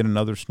trying to get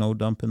another snow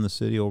dump in the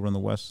city over on the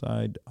west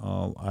side.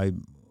 I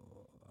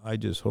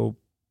just hope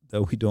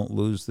that we don't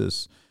lose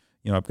this.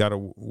 I've got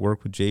to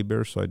work with Jay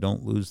Bear so I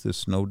don't lose this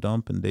snow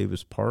dump in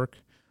Davis Park.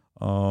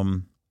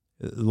 A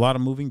lot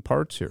of moving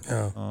parts here.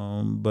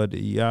 But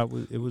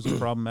it was a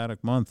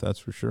problematic month, that's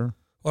for sure.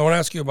 Well, I want to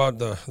ask you about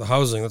the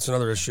housing. That's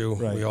another issue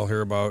we all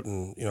hear about.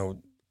 And,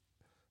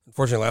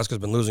 unfortunately, Alaska's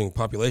been losing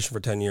population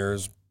for 10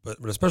 years, but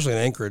especially in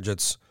Anchorage,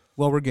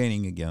 we're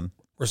gaining again.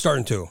 We're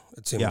starting to,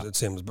 it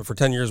seems. But for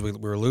 10 years, we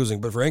were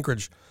losing. But for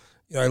Anchorage,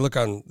 I look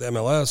on the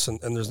MLS, and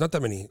there's not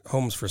that many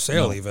homes for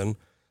sale even.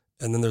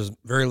 And then there's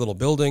very little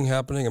building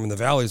happening. The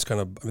valley's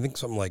kind of, I think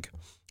something like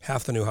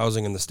half the new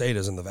housing in the state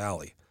is in the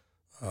valley.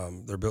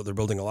 They're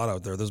building a lot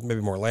out there. There's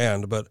maybe more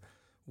land, but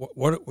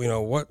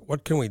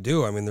what can we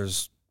do?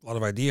 There's a lot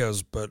of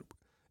ideas, but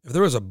if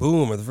there was a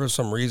boom, if there was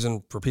some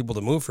reason for people to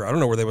move here, I don't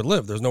know where they would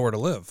live. There's nowhere to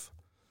live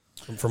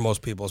for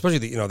most people, especially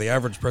the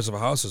average price of a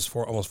house is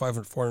almost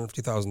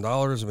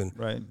 $450,000.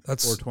 Right,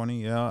 that's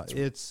 $420. Yeah,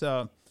 it's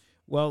so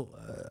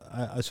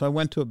I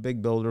went to a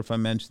big builder. If I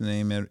mentioned the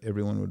name,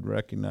 everyone would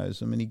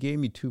recognize him, and he gave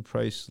me two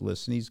price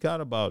lists, and he's got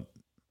about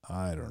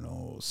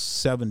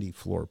 70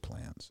 floor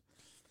plans.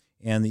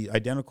 And the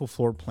identical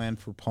floor plan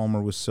for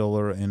Palmer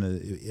Wasilla and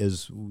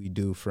as we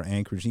do for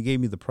Anchorage. He gave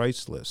me the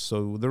price list.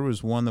 So there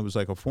was one that was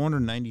like a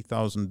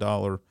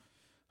 $490,000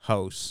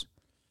 house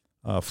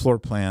floor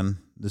plan.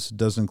 This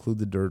does include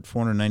the dirt.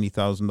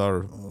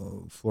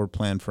 $490,000 floor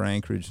plan for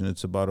Anchorage, and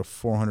it's about a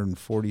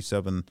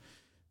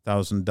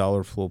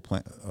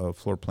 $447,000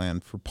 floor plan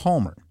for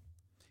Palmer.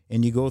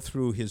 And you go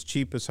through his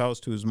cheapest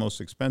house to his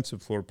most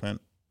expensive floor plan,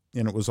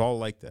 and it was all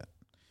like that.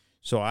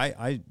 So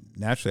I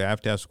naturally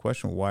have to ask the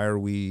question: Why are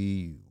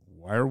we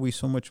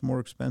so much more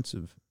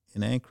expensive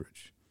in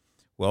Anchorage?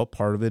 Well,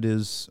 part of it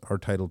is our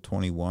Title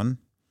 21,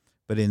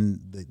 but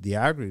in the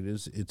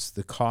aggregate it's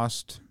the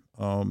cost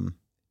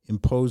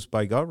imposed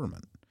by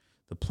government,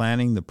 the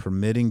planning, the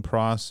permitting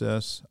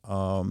process,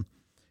 and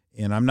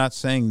I'm not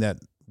saying that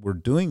we're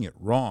doing it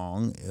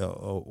wrong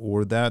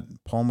or that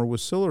Palmer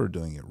Wasilla are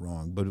doing it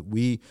wrong, but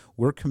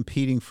we're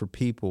competing for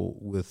people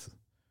with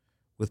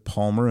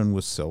Palmer and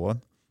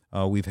Wasilla.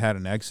 We've had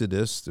an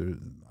exodus.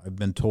 I've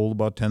been told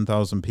about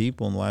 10,000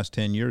 people in the last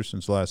 10 years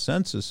since the last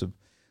census have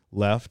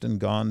left and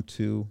gone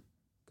to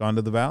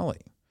the valley,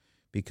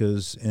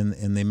 because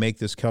and they make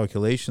this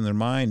calculation in their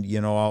mind.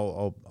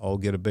 I'll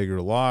get a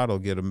bigger lot, I'll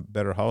get a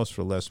better house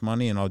for less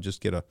money, and I'll just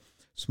get a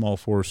small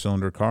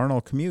 4-cylinder car and I'll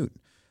commute.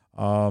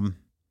 Well,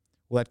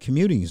 that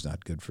commuting is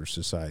not good for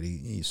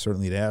society.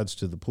 Certainly, it adds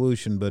to the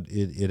pollution, but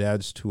it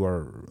adds to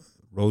our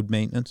road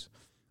maintenance.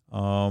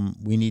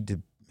 We need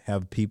to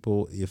have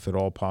people, if at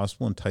all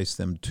possible, entice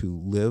them to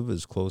live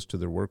as close to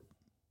their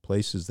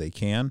workplace as they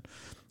can.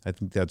 I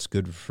think that's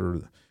good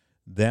for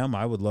them.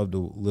 I would love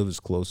to live as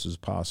close as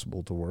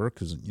possible to work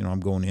because, I'm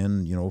going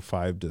in,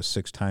 5 to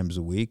 6 times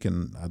a week,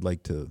 and I'd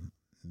like to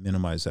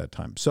minimize that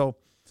time. So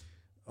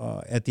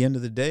at the end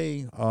of the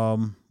day,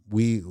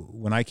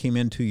 When I came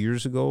in 2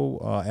 years ago,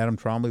 Adam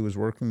Trombley was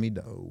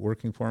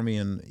working for me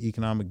in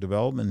economic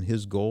development,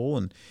 his goal,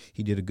 and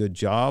he did a good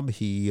job.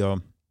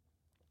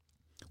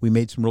 We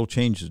made some real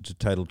changes to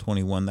Title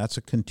 21. That's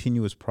a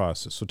continuous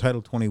process. So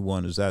Title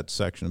 21 is that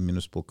section of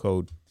municipal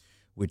code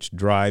which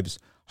drives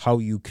how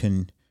you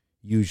can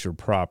use your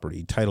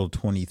property. Title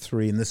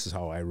 23, and this is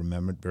how I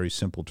remember it, very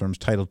simple terms,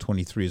 Title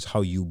 23 is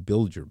how you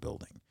build your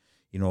building.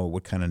 You know,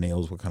 what kind of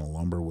nails, what kind of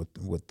lumber,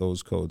 with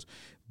those codes.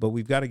 But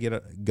we've got to get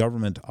a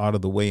government out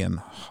of the way in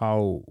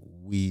how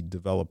we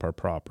develop our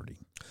property.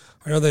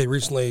 I know they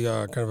recently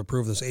kind of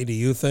approved this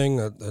ADU thing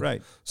that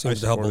Right.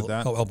 seems to help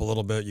a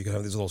little bit. You can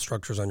have these little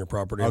structures on your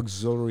property.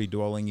 Auxiliary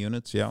dwelling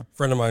units, yeah. A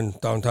friend of mine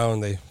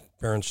downtown,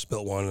 parents just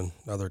built one, and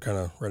now they're kind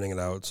of renting it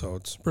out. So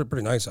it's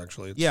pretty nice,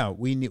 actually.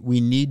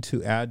 We need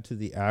to add to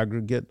the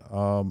aggregate.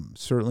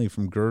 Certainly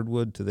from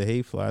Girdwood to the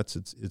Hay Flats,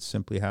 it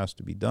simply has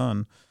to be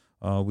done.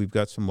 We've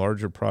got some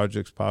larger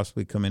projects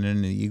possibly coming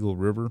in the Eagle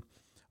River.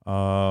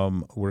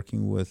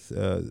 Working with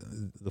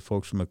the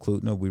folks from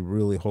Eklutna. We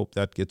really hope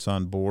that gets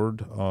on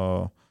board.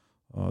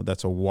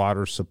 That's a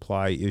water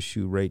supply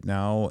issue right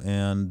now,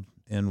 and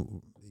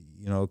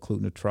you know,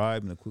 Eklutna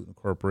Tribe and Eklutna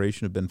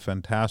Corporation have been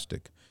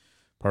fantastic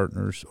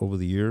partners over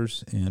the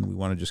years, and we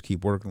want to just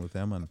keep working with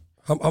them. And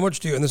how much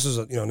do you? And this is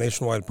a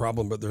nationwide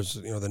problem, but there's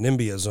the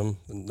NIMBYism,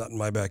 not in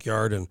my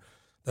backyard, and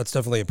that's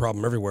definitely a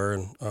problem everywhere.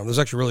 And there's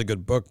actually a really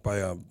good book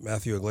by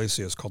Matthew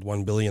Iglesias called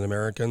 1 Billion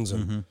Americans,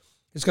 and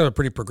he's kind of a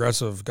pretty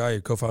progressive guy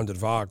who co-founded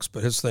Vox,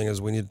 but his thing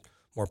is we need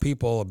more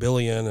people, 1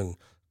 billion, and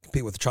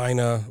compete with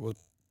China, was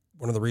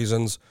one of the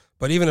reasons.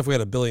 But even if we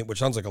had 1 billion, which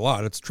sounds like a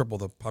lot, it's triple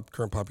the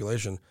current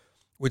population,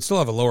 we'd still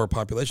have a lower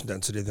population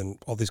density than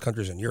all these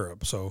countries in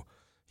Europe. So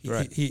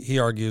he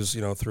argues,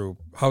 through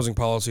housing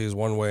policies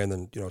one way, and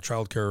then,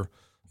 childcare,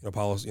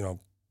 policy,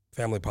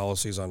 family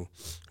policies on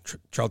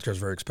childcare is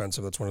very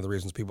expensive. That's one of the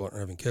reasons people aren't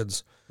having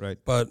kids. Right.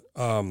 But,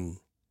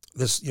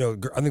 this,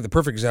 I think the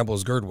perfect example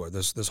is Girdwood,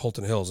 this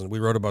Holton Hills, and we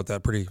wrote about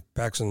that pretty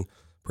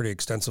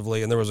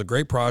extensively. And there was a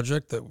great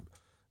project that,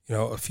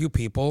 a few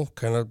people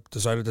kind of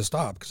decided to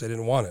stop because they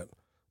didn't want it,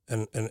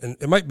 and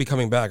it might be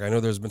coming back. I know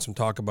there's been some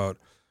talk about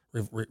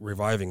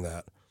reviving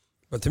that,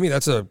 but to me,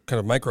 that's a kind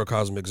of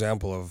microcosm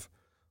example of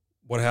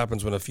what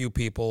happens when a few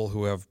people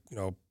who have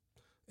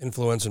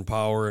influence and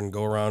power and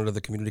go around to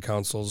the community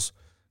councils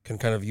can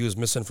kind of use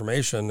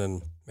misinformation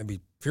and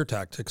maybe fear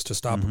tactics to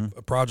stop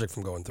a project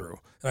from going through.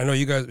 And I know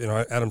you guys,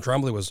 Adam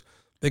Trombley was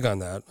big on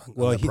that.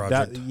 On that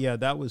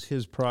project. That was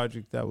his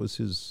project. That was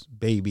his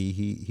baby.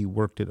 He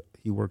worked it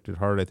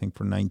hard, I think,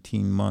 for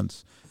 19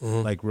 months,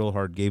 like real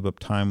hard, gave up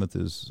time with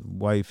his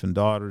wife and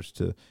daughters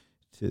to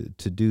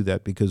do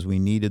that because we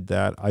needed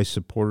that. I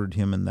supported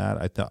him in that.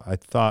 I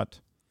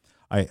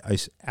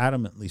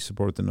adamantly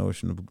support the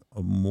notion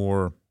of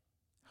more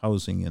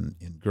housing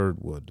in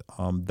Girdwood.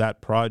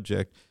 That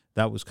project,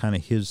 that was kind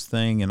of his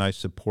thing, and I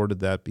supported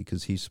that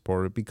because he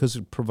supported it, because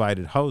it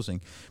provided housing.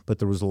 But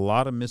there was a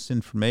lot of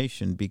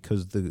misinformation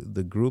because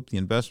the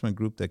investment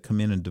group that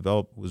come in and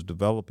was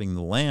developing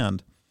the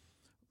land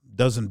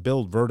doesn't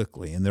build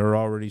vertically. And they're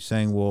already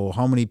saying, well,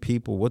 how many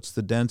people, what's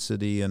the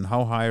density, and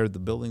how high are the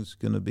buildings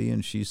going to be?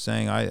 And she's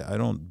saying, I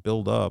don't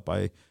build up.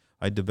 I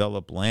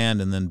develop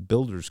land, and then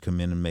builders come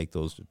in and make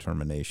those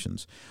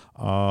determinations.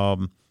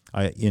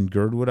 In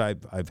Girdwood,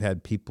 I've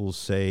had people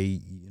say,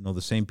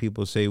 the same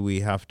people say we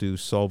have to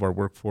solve our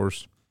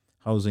workforce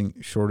housing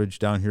shortage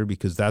down here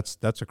because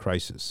that's a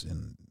crisis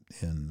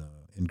in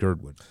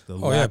Girdwood.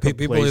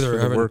 People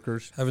either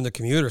having to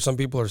commute, or some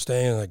people are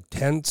staying in like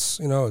tents.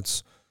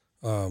 It's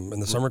in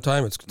the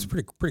summertime. It's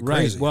pretty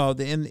crazy. Right. Well,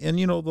 and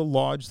the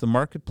lodge, the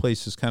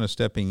marketplace is kind of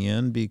stepping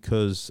in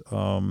because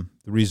the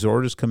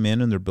resort has come in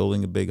and they're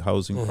building a big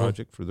housing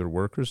project for their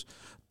workers.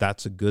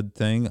 That's a good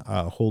thing.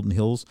 Holton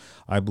Hills,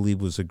 I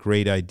believe, was a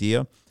great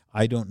idea.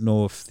 I don't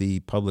know if the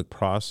public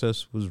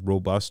process was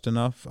robust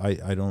enough.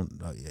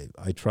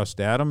 I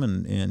trust Adam,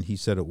 and he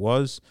said it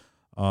was.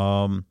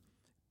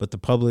 But the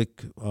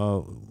public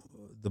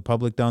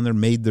down there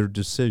made their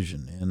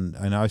decision,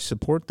 and I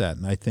support that.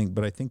 And I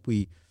think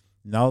we,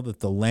 now that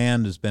the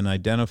land has been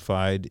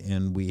identified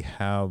and we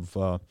have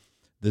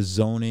the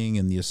zoning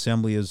and the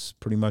assembly is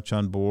pretty much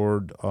on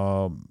board,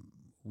 I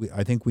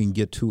think we can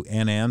get to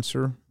an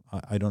answer.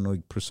 I don't know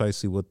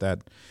precisely what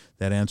that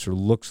answer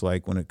looks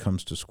like when it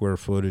comes to square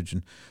footage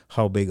and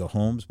how big a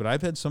homes. But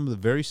I've had some of the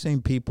very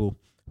same people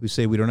who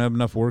say we don't have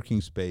enough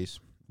working space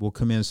will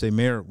come in and say,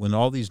 Mayor, when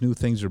all these new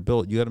things are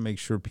built, you got to make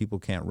sure people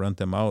can't rent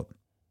them out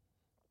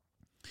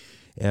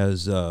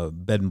as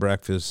bed and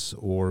breakfasts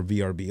or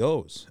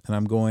VRBOs. And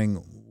I'm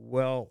going,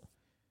 well,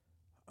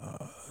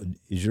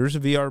 is yours a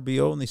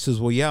VRBO? And he says,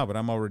 well, yeah, but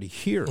I'm already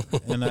here.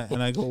 And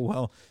I go,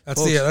 well,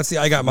 that's the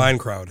I got mine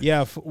crowd.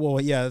 Yeah,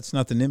 that's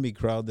not the NIMBY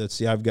crowd. That's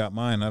the I've got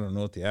mine. I don't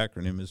know what the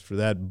acronym is for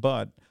that,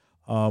 but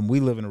we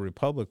live in a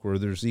republic where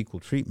there's equal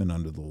treatment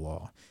under the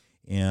law.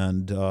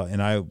 And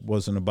I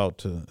wasn't about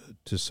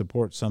to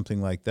support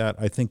something like that.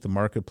 I think the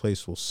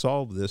marketplace will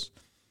solve this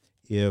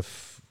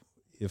if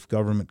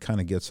government kind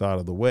of gets out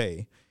of the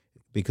way.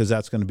 because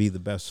that's going to be the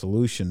best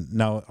solution.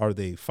 Now, are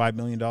they $5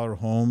 million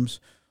homes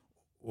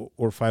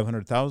or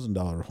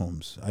 $500,000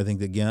 homes? I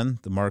think, again,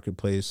 the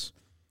marketplace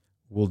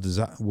will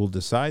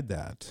decide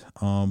that.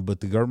 But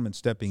the government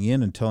stepping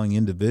in and telling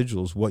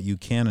individuals what you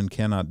can and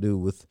cannot do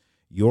with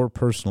your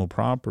personal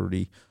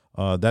property,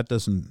 that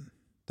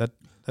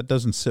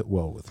doesn't sit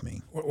well with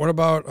me. What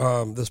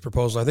about this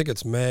proposal? I think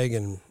it's Meg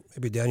and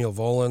maybe Daniel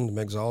Voland,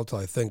 Meg Zalta,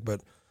 I think,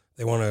 but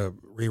they want to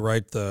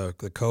rewrite the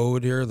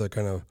code here, the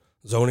kind of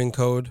zoning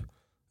code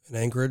in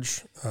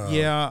Anchorage.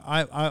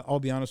 I'll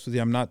be honest with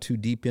you. I'm not too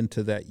deep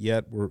into that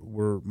yet.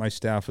 My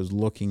staff is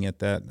looking at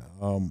that,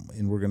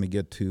 and we're going to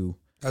get to.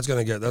 That's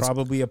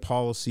probably a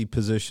policy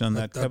position on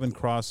that. Kevin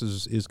Cross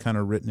is kind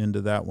of written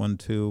into that one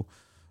too.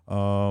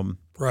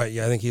 Right.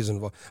 Yeah, I think he's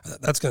involved.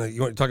 That's going to.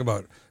 You want to talk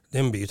about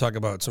NIMBY? You talk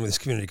about some of these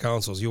community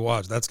councils. You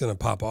watch. That's going to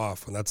pop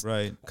off when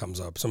that comes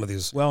up. Some of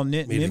these. Well,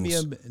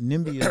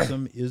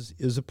 NIMBYism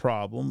is a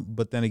problem,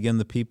 but then again,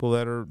 the people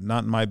that are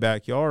not in my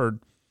backyard,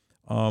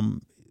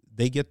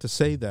 they get to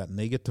say that and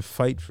they get to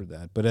fight for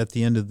that. But at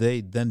the end of the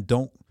day, then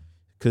don't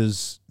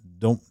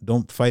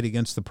fight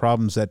against the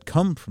problems that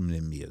come from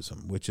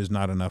NIMBYism, which is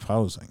not enough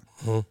housing.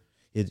 Mm-hmm.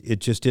 It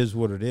just is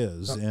what it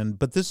is.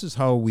 But this is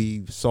how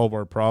we solve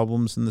our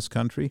problems in this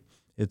country.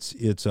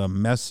 It's a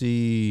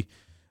messy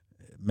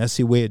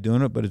way of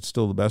doing it, but it's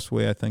still the best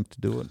way, I think,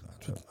 to do it.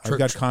 I've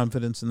got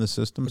confidence in the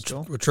system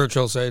still. Would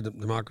Churchill say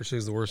democracy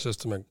is the worst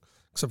system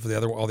except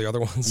for all the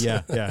other ones?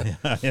 Yeah.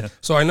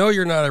 So I know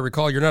you're not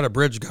a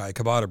bridge guy,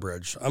 Cabata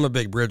Bridge. I'm a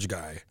big bridge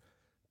guy.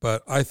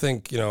 But I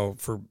think,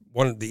 for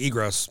the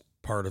egress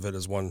part of it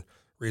is one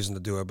reason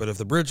to do it. But if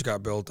the bridge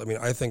got built, I mean,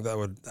 I think that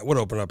would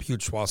open up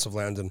huge swaths of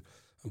land in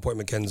Point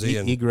McKenzie.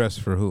 And egress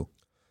for who?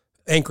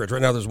 Anchorage.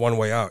 Right now there's one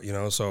way out,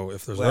 so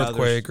if there's an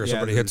earthquake or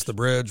somebody hits the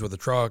bridge with a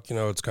truck,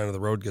 it's kind of the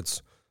road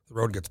gets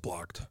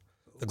blocked.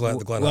 The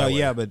Glen Highway.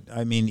 Yeah, but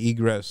I mean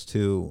egress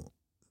to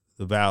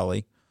the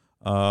valley.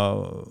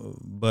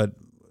 But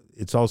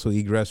it's also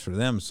egress for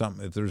them.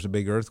 If there's a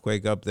big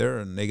earthquake up there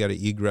and they got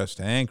to egress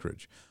to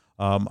Anchorage.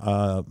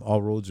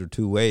 All roads are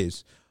two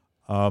ways.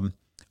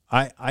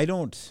 I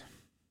don't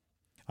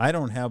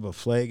have a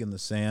flag in the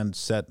sand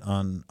set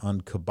on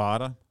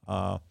Cabata.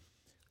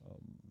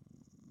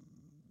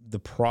 The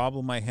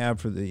problem I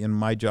have in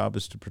my job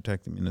is to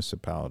protect the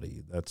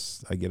municipality.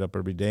 I get up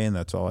every day and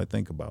that's all I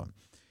think about.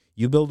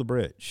 You build a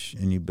bridge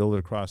and you build it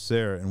across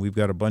there, and we've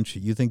got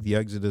you think the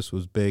exodus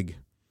was big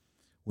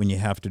when you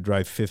have to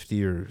drive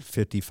 50 or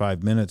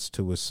 55 minutes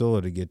to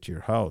Wasilla to get to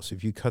your house.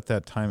 If you cut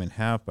that time in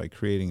half by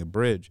creating a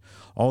bridge,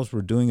 all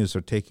we're doing is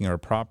we're taking our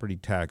property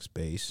tax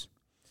base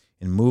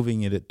and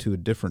moving it to a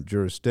different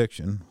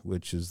jurisdiction,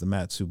 which is the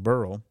Matsu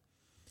Borough,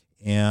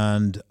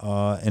 and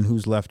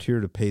who's left here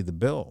to pay the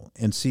bill.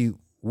 And see,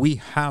 we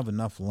have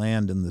enough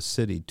land in the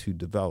city to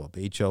develop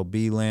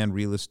HLB land,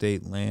 real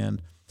estate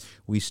land.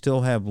 We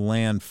still have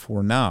land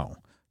for now.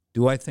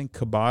 Do I think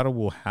Cabata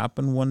will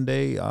happen one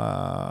day?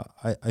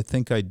 I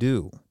think I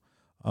do.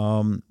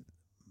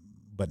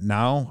 But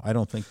now, I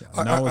don't think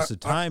now is the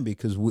time,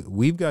 because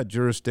we've got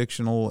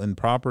jurisdictional and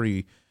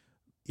property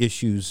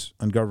issues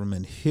on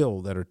Government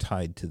Hill that are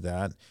tied to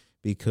that,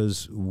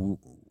 because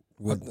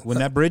when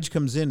that bridge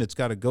comes in, it's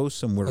got to go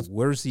somewhere.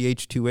 Where's the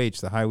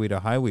H2H, the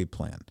highway-to-highway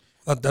plan?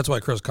 That's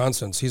why Chris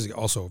Constance, he's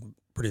also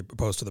pretty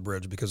opposed to the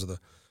bridge because of the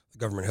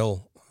Government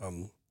Hill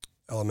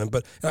element.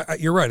 But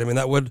you're right. I mean,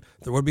 there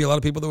would be a lot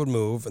of people that would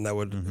move, and that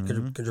would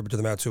contribute to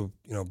the Matsu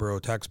borough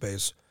tax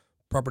base,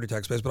 property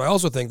tax base. But I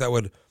also think that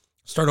would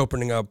start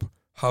opening up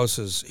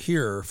houses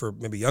here for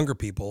maybe younger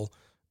people,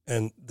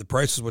 and the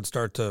prices would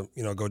start to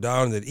go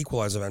down, and they'd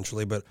equalize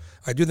eventually. But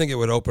I do think it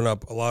would open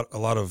up a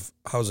lot of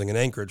housing in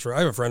Anchorage. I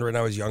have a friend right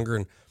now, he's younger,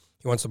 and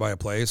he wants to buy a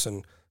place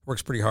and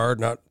works pretty hard,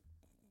 not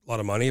a lot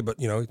of money, but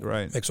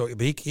right. But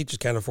he just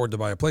can't afford to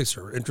buy a place.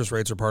 Or interest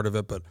rates are part of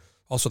it, but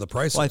also the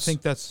prices. Well, I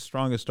think that's the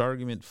strongest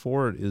argument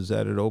for it, is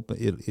that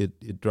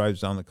it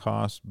drives down the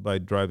cost by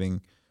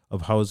driving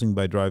up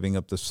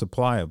the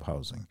supply of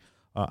housing.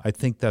 I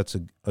think that's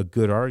a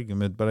good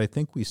argument, but I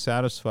think we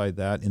satisfy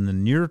that in the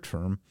near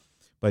term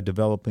by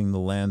developing the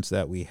lands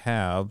that we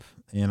have.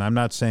 And I'm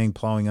not saying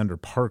plowing under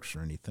parks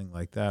or anything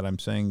like that. I'm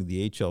saying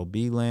the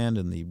HLB land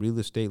and the real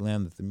estate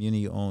land that the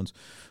muni owns,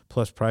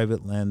 plus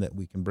private land that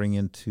we can bring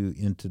into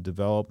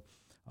develop,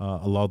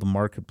 allow the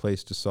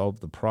marketplace to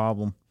solve the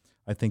problem.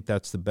 I think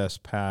that's the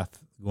best path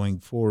going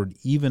forward,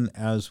 even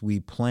as we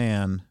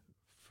plan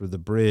for the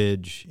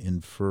bridge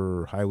and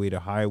for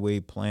highway-to-highway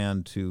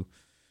plan to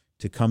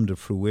come to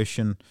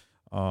fruition,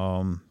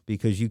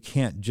 because you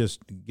can't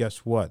just, guess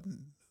what?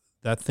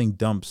 That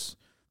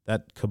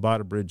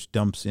Cabata Bridge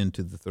dumps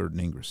into the 3rd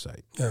and Ingress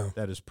site. Yeah.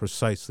 That is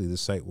precisely the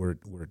site where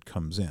it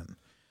comes in.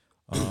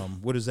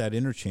 What does that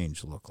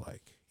interchange look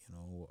like?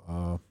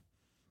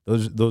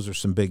 Those are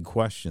some big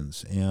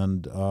questions.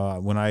 And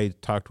when I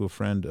talked to a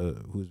friend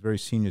who was very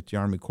senior at the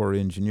Army Corps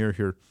engineer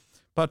here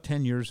about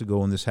 10 years ago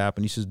when this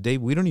happened, he says,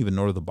 Dave, we don't even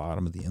know where the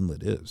bottom of the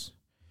inlet is.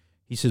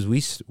 He says,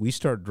 we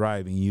start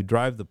driving. You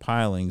drive the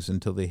pilings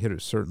until they hit a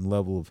certain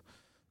level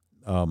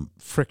of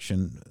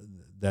friction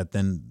that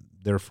then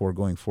therefore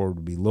going forward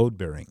would be load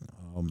bearing.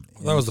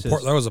 That was the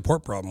port. That was a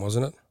port problem,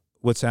 wasn't it?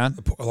 What's that?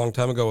 A long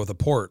time ago with the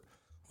port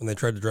when they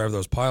tried to drive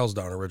those piles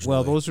down originally.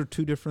 Well, those are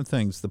two different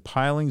things. The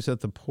pilings at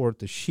the port,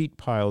 the sheet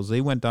piles,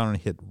 they went down and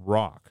hit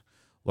rock,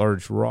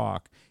 large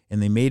rock,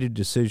 and they made a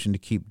decision to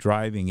keep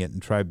driving it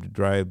and tried to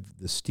drive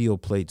the steel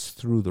plates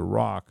through the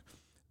rock.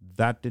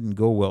 That didn't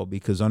go well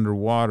because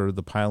underwater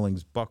the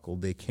pilings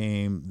buckled.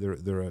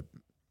 They're a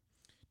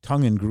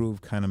tongue and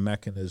groove kind of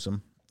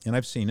mechanism, and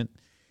I've seen it.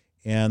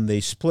 And they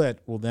split.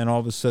 Well, then all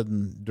of a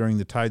sudden during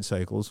the tide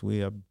cycles, we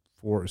have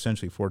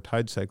essentially four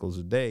tide cycles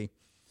a day,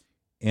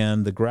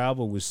 and the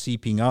gravel was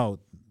seeping out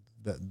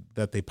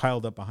that they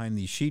piled up behind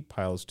these sheet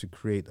piles to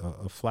create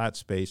a flat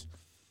space.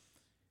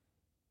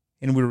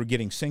 And we were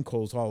getting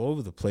sinkholes all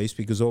over the place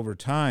because over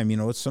time,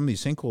 some of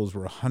these sinkholes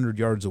were 100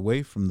 yards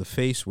away from the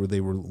face where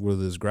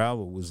this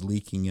gravel was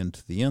leaking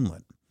into the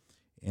inlet.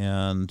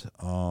 And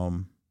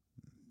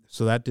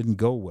so that didn't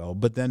go well.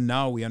 But then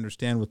now we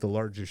understand with the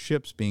largest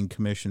ships being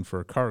commissioned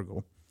for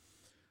cargo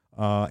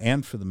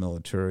and for the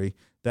military,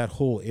 that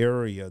whole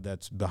area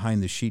that's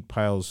behind the sheet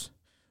piles,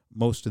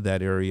 most of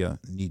that area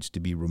needs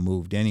to be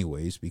removed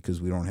anyways because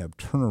we don't have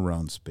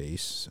turnaround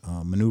space,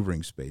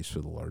 maneuvering space for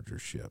the larger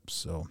ships.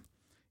 So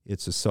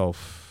it's a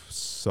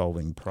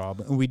self-solving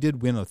problem. And we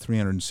did win a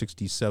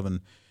 $367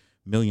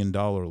 million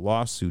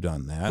lawsuit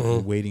on that. We're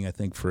waiting, I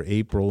think, for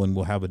April, and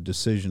we'll have a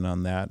decision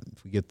on that.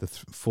 If we get the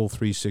full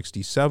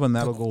 367,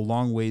 that'll go a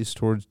long ways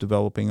towards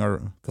completing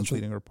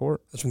our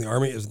port. That's from the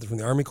Army. Is it from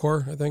the Army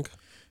Corps, I think?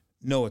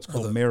 No, it's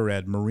called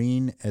MARAD,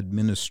 Marine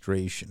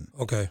Administration.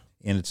 Okay.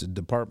 And it's a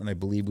department, I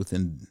believe,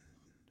 within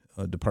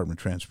Department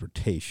of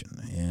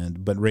Transportation.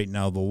 But right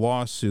now, the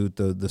lawsuit,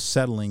 the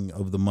settling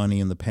of the money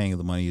and the paying of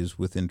the money is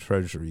within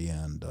Treasury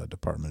and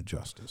Department of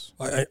Justice.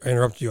 I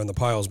interrupted you on the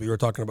piles, but you were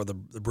talking about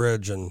the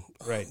bridge and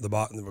right. The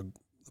bottom.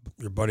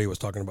 Your buddy was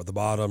talking about the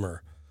bottom,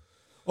 or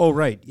oh,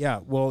 right, yeah.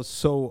 Well,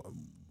 so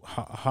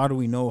how do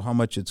we know how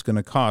much it's going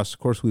to cost? Of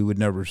course, we would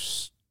never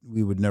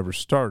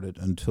start it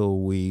until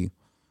we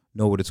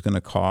know what it's going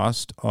to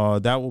cost.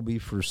 That will be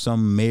for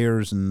some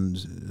mayors and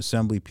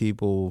assembly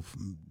people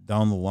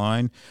down the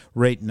line.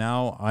 Right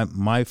now,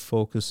 my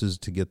focus is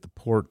to get the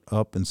port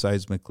up and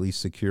seismically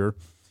secure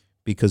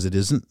because it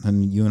isn't.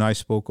 And you and I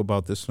spoke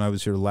about this when I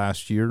was here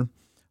last year.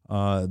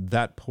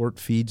 That port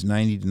feeds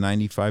 90 to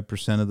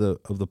 95%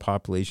 of the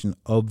population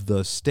of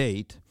the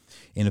state.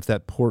 And if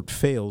that port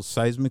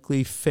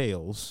seismically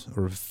fails,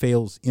 or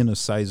fails in a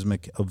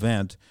seismic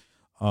event,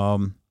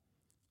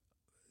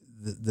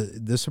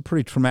 this is a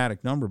pretty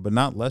traumatic number, but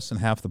not less than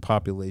half the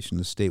population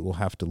of the state will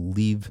have to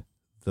leave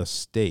the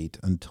state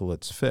until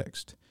it's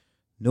fixed.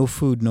 No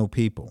food, no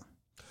people.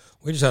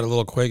 We just had a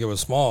little quake. It was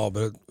small,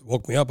 but it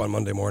woke me up on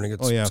Monday morning.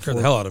 It scared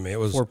the hell out of me. It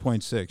was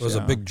 4.6. It was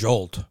a big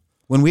jolt.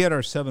 When we had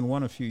our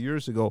 7.1 a few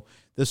years ago,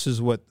 this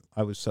is what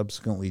I was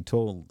subsequently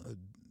told,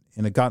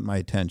 and it got my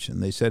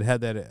attention. They said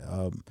had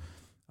that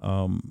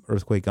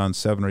earthquake on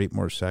 7 or 8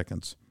 more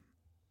seconds,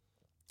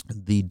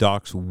 the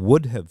docks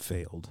would have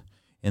failed,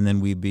 and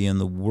then we'd be in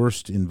the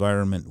worst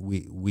environment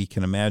we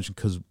can imagine.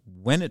 Because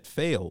when it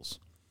fails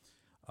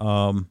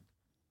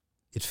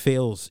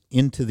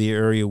into the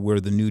area where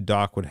the new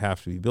dock would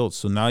have to be built.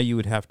 So now you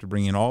would have to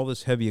bring in all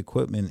this heavy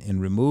equipment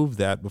and remove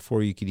that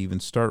before you could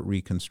even start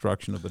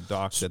reconstruction of a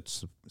dock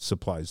that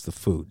supplies the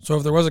food. So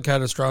if there was a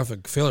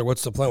catastrophic failure,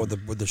 what's the plan?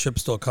 Would the ship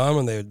still come,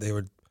 and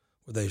would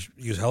they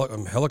use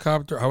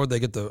helicopter? How would they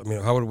get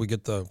how would we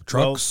get the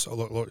trucks?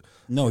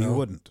 No, you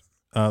wouldn't.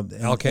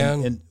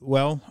 Alcan?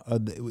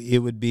 It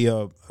would be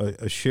a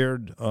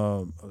shared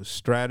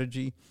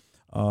strategy.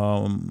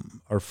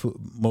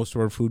 Most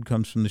of our food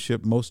comes from the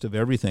ship. Most of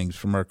everything's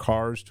from our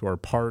cars to our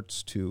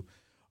parts to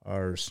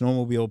our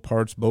snowmobile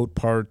parts, boat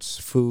parts.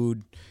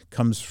 Food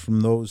comes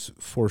from those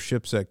 4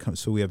 ships that come.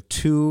 So we have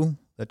 2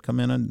 that come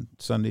in on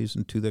Sundays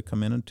and 2 that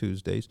come in on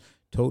Tuesdays,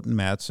 Tote and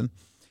Matson,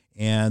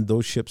 and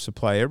those ships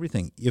supply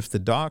everything. If the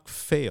dock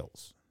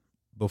fails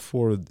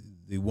before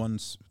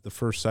the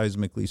first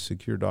seismically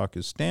secure dock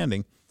is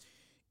standing,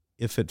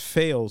 if it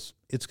fails,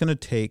 it's going to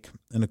take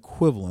an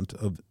equivalent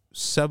of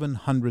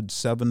 700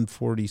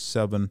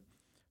 747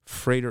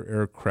 freighter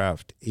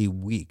aircraft a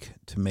week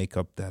to make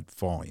up that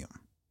volume.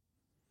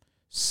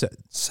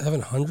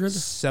 700?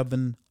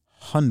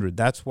 700.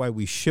 That's why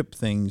we ship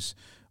things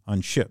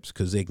on ships,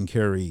 because they can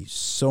carry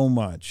so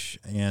much,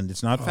 and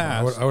it's not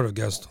fast. I would have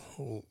guessed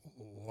a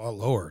lot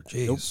lower.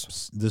 Jeez. Nope.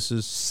 This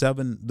is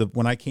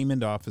when I came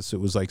into office, it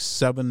was like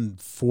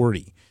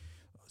 740,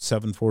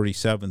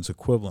 747's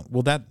equivalent.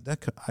 Well,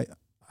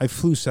 I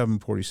flew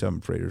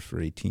 747 freighters for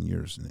 18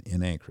 years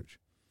in Anchorage.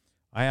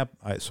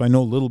 So I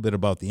know a little bit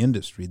about the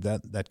industry.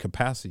 That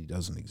capacity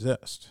doesn't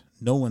exist.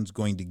 No one's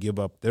going to give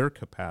up their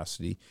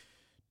capacity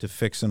to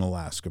fix an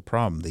Alaska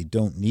problem. They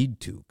don't need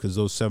to, because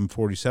those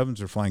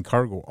 747s are flying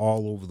cargo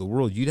all over the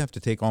world. You'd have to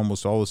take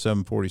almost all the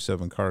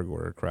 747 cargo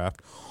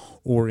aircraft,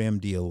 or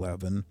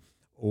MD-11,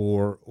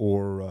 or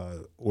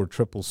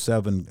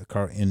 777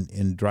 car,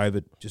 and drive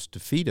it just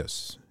to feed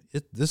us.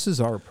 This is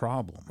our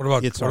problem. What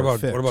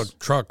about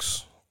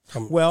trucks?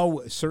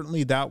 Well,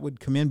 certainly that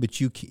would come in, but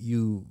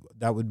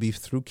that would be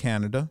through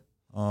Canada.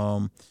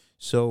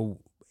 So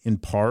in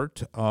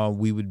part,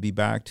 we would be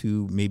back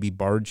to maybe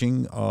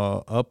barging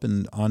up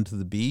and onto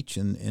the beach,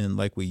 and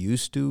like we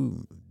used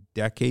to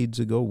decades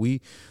ago,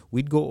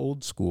 we'd go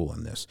old school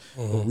on this.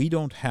 But we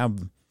don't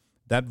have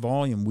that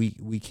volume.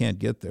 We can't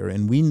get there,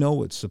 and we know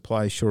what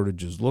supply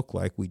shortages look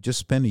like. We just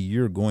spent a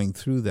year going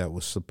through that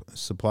with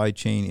supply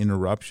chain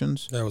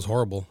interruptions. That was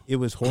horrible. It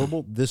was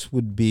horrible. This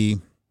would be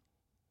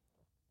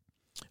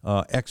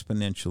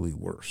exponentially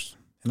worse.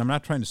 And I'm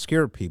not trying to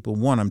scare people.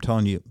 One, I'm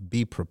telling you,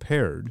 be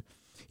prepared.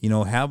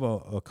 Have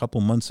a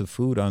couple months of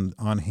food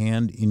on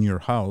hand in your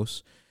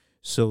house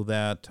so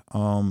that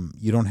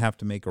you don't have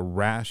to make a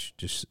rash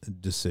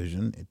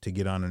decision to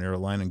get on an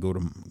airline and go to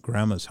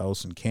grandma's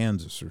house in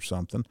Kansas or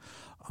something.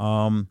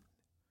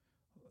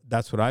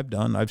 That's what I've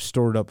done. I've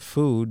stored up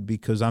food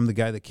because I'm the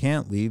guy that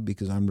can't leave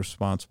because I'm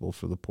responsible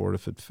for the port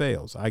if it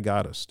fails. I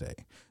got to stay.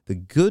 The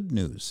good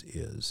news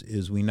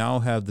is we now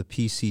have the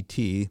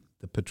PCT,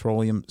 the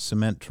Petroleum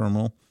Cement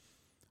Terminal,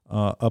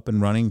 up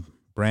and running,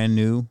 brand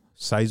new,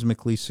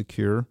 seismically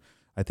secure.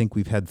 I think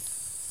we've had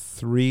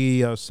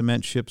 3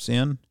 cement ships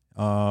in,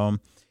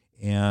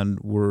 and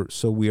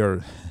we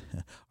are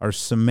our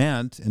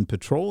cement and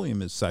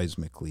petroleum is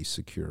seismically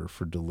secure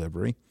for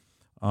delivery,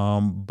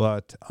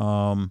 but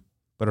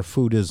our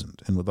food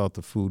isn't, and without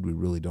the food, we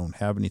really don't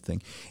have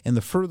anything. And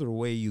the further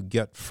away you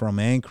get from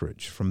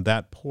Anchorage, from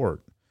that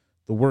port,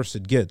 the worse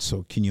it gets.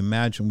 So can you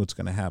imagine what's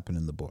going to happen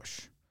in the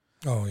bush?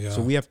 Oh yeah.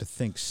 So we have to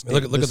think.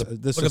 Look at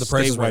the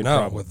prices right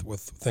now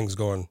with things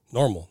going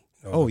normal.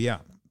 Oh yeah.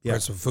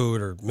 Price of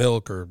food or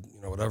milk or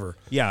whatever.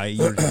 Yeah,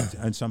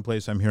 in some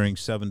place I'm hearing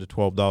 $7 to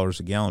 $12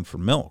 a gallon for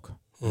milk.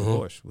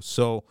 Bush.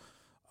 So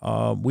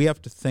we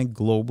have to think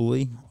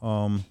globally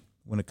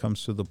when it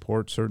comes to the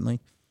port, certainly,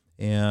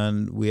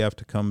 and we have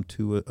to come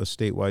to a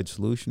statewide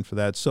solution for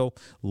that. So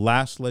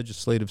last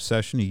legislative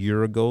session a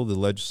year ago, the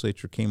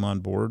legislature came on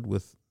board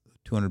with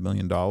 $200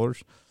 million.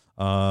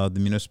 The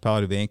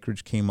municipality of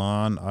Anchorage came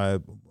on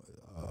at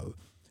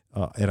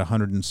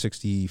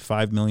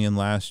 $165 million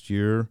last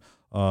year.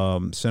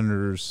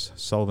 Senators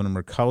Sullivan and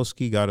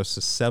Murkowski got us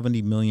a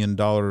 $70 million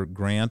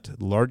grant,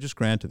 the largest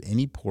grant of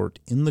any port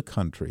in the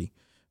country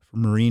for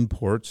marine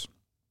ports.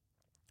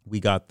 We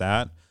got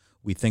that.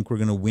 We think we're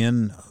going to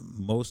win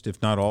most,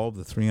 if not all, of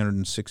the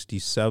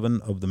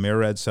 367 of the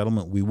MARAD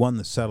settlement. We won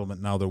the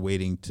settlement. Now they're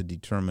waiting to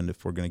determine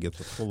if we're going to get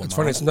the full amount. It's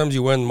funny. Sometimes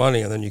you win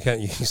money and then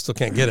you still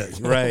can't get it.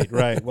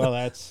 Right. Well,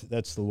 that's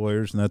the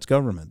lawyers and that's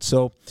government.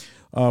 So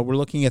we're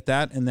looking at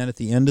that. And then at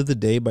the end of the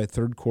day, by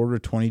third quarter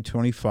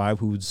 2025,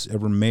 who's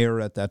ever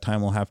mayor at that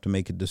time will have to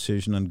make a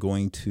decision on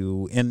going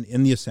to, and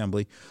in the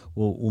assembly,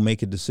 we'll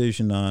make a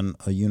decision on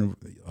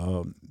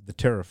the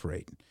tariff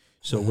rate.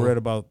 So we're at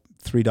about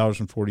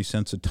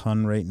 $3.40 a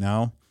ton right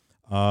now,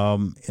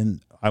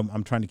 and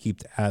I'm trying to keep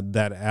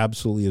that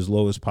absolutely as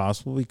low as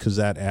possible because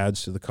that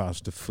adds to the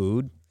cost of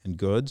food and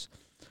goods.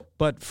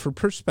 But for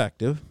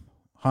perspective,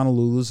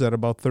 Honolulu's at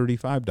about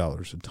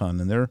 $35 a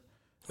ton, and they're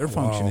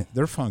functioning.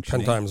 They're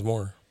functioning 10 times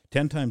more.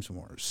 10 times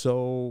more.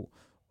 So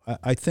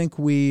I think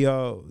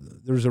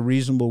there's a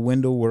reasonable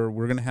window where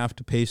we're going to have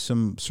to pay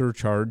some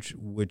surcharge,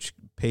 which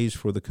pays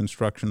for the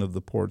construction of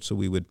the port. So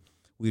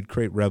we'd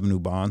create revenue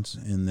bonds,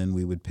 and then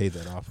we would pay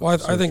that off. Well,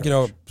 I think,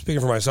 speaking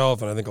for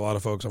myself, and I think a lot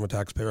of folks, I'm a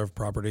taxpayer of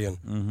property,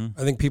 and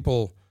I think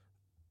people,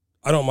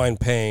 I don't mind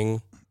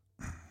paying,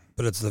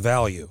 but it's the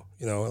value.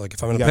 Like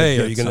if I'm going to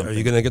pay, are you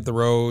going to get the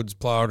roads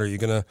plowed? Are you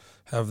going to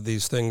have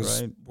these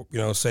things,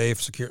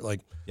 safe, secure? Like,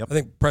 I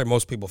think probably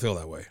most people feel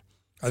that way.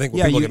 I think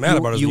what people get mad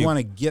about is you want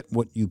to get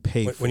what you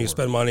pay for. When you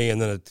spend money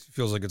and then it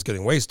feels like it's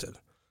getting wasted.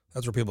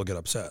 That's where people get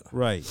upset.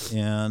 Right,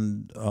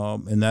 and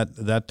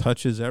that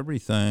touches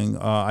everything.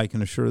 I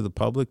can assure the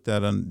public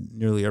that on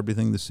nearly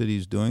everything the city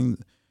is doing,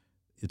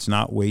 it's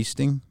not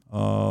wasting.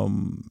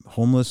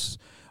 Homeless,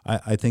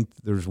 I think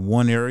there's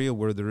one area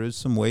where there is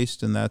some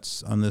waste, and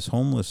that's on this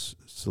homeless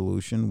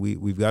solution.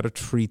 We've got to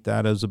treat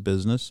that as a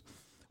business.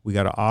 We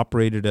got to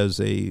operate it as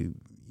a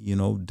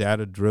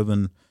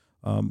data-driven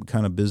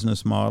kind of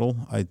business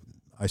model.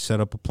 I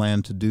set up a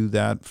plan to do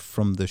that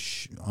from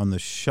on the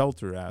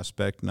shelter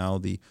aspect. Now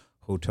the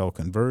hotel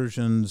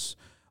conversions,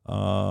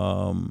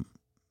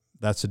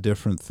 that's a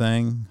different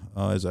thing.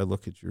 As I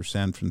look at your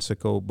San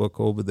Francisco book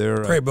over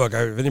there, great book.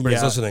 If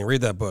anybody's listening,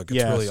 read that book.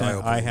 It's really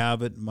eye-opening. I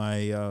have it.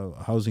 My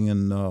housing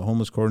and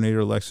homeless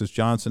coordinator Alexis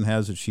Johnson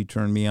has it. She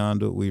turned me on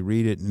to it. We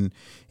read it,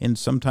 and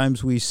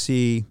sometimes we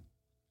see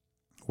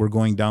we're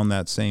going down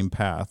that same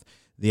path.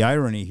 The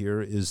irony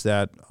here is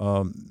that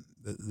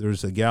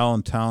there's a gal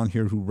in town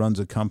here who runs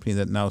a company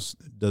that now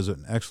does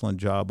an excellent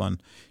job on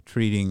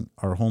treating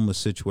our homeless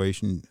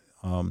situation.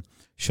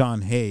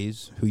 Sean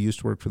Hayes, who used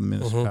to work for the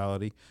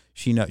municipality,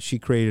 she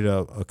created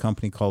a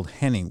company called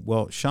Henning.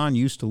 Well, Sean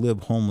used to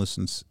live homeless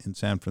in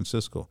San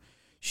Francisco.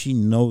 She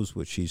knows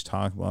what she's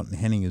talking about, and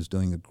Henning is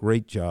doing a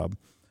great job.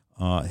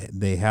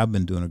 They have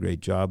been doing a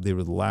great job. They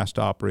were the last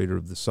operator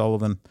of the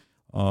Sullivan.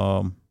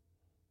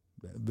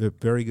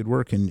 Very good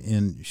work,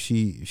 and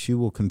she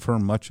will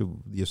confirm much of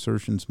the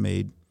assertions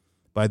made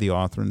by the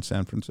author in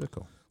San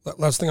Francisco.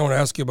 Last thing I want to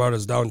ask you about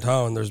is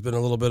downtown. There's been a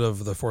little bit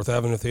of the 4th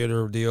Avenue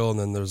Theater deal, and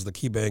then there's the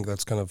Key Bank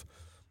that's kind of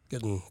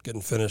getting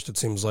finished, it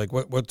seems like.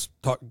 What's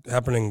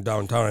happening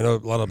downtown? I know a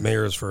lot of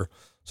mayors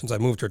since I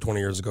moved here 20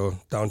 years ago,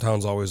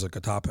 downtown's always like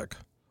a topic.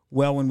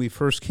 Well, when we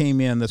first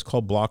came in, that's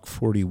called Block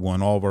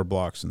 41. All of our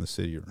blocks in the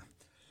city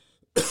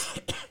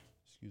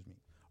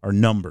are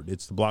numbered.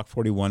 It's the Block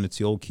 41. It's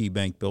the old Key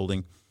Bank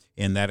building,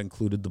 and that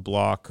included the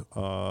block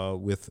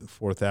with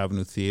 4th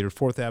Avenue Theater.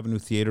 4th Avenue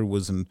Theater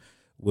was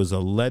a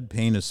lead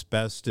paint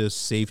asbestos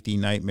safety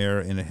nightmare,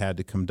 and it had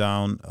to come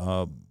down.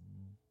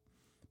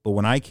 But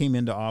when I came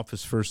into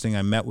office, first thing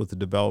I met with the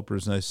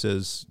developers, and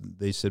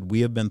they said,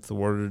 we have been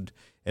thwarted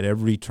at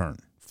every turn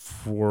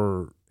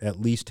for at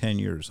least 10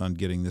 years on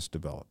getting this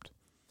developed.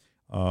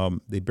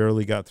 They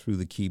barely got through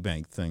the Key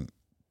Bank thing.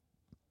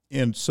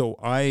 And so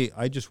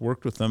I just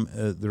worked with them.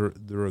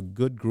 They're a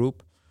good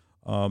group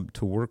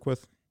to work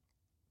with.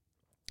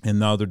 And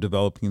now they're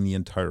developing the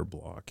entire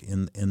block.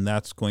 And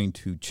that's going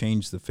to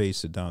change the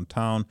face of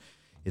downtown.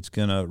 It's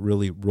going to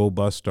really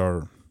robust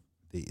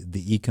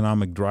the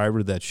economic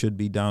driver that should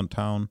be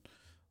downtown.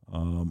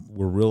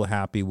 We're real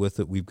happy with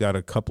it. We've got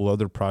a couple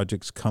other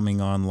projects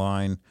coming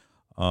online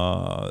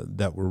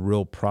that we're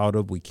real proud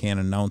of. We can't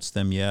announce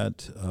them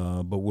yet,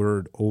 but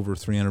we're over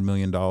 $300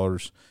 million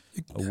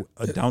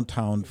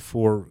downtown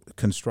for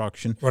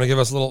construction. Want to give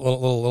us a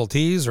little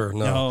tease or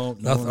no?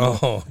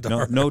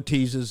 No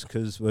teases,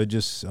 because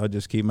I'll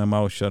just keep my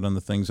mouth shut on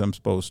the things I'm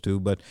supposed to.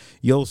 But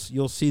you'll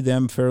see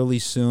them fairly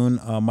soon.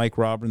 Mike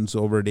Robbins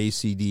over at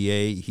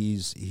ACDA,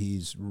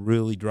 he's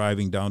really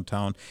driving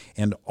downtown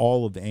and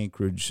all of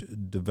Anchorage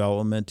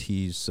development.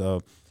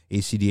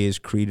 ACDA has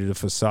created a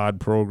facade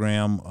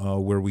program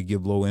where we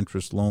give low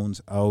interest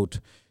loans out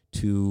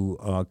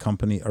to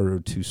company or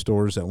to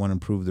stores that want to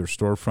improve their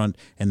storefront,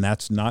 and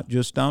that's not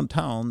just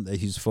downtown.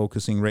 He's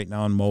focusing right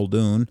now on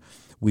Muldoon.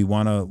 We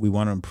want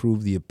to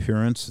improve the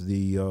appearance,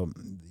 the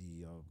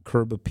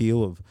curb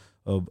appeal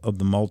of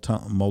the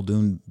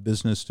Muldoon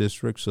business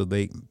district. So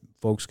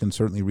folks can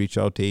certainly reach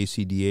out to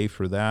ACDA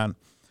for that.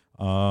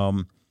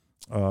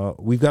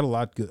 We've got a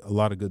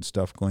lot of good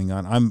stuff going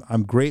on.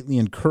 I'm greatly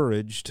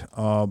encouraged.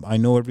 I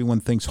know everyone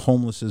thinks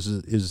homelessness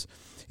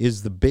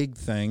is the big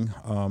thing.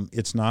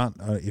 It's not.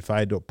 If I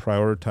had to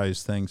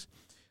prioritize things,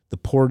 the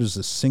port is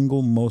the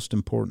single most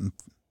important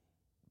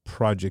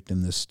project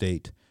in this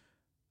state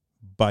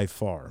by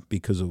far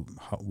because of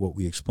what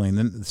we explained.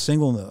 Then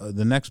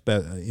the next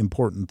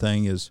important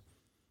thing is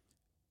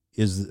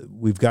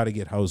we've got to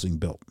get housing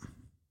built.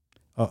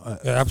 From the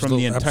entire,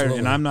 absolutely.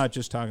 And I'm not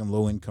just talking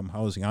low-income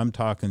housing. I'm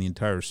talking the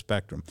entire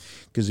spectrum.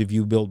 Because if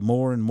you build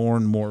more and more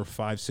and more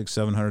 $500,000,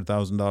 $600,000,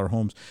 $700,000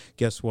 homes,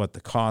 guess what? The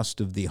cost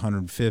of the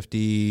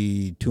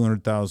 $150,000,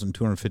 $200,000,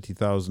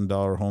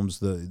 $250,000 homes,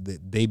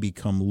 they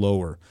become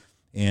lower,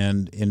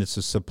 and it's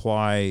a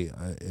supply.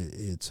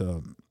 It's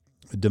a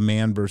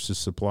demand versus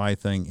supply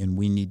thing, and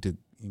we need to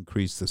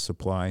increase the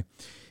supply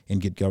and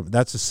get government.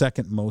 That's the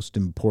second most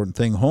important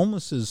thing.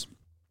 Homeless is,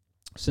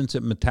 since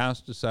it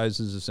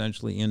metastasizes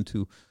essentially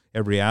into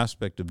every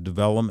aspect of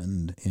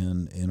development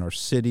in our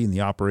city and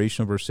the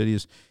operation of our city,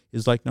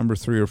 is like number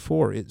 3 or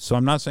 4. So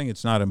I'm not saying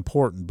it's not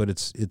important, but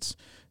it's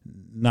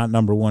not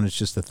number 1. It's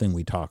just the thing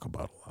we talk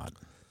about a lot.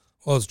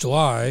 Well, it's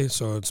July,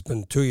 so it's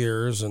been 2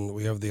 years, and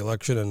we have the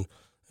election in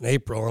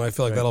April, and I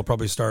feel like that'll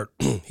probably start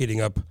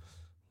heating up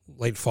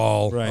late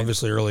fall. Right.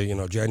 Obviously, early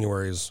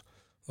January is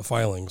the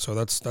filing, so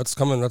that's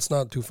coming. That's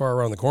not too far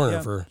around the corner.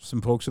 Yeah, for some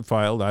folks have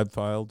filed. I've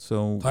filed.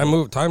 So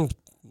time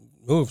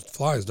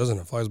flies, doesn't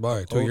it? Flies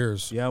by 2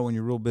 years. Yeah, when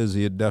you're real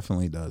busy, it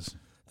definitely does.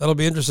 That'll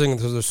be interesting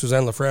because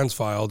Suzanne LaFrance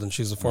filed, and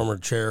she's the former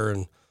chair,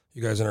 and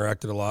you guys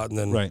interacted a lot. And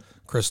then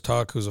Chris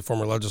Tuck, who's a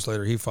former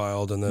legislator, he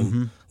filed. And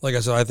then, like I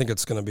said, I think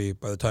it's going to be,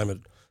 by the time it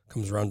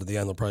comes around to the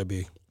end, there'll probably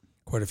be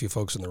quite a few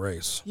folks in the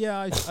race. Yeah,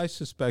 I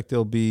suspect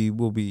we'll be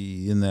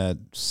in that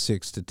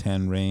 6 to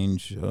 10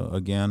 range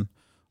again.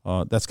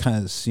 That's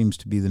kind of seems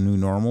to be the new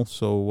normal.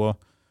 So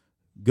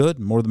good,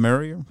 more the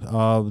merrier.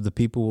 The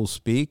people will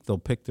speak. They'll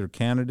pick their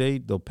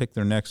candidate. They'll pick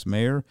their next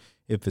mayor.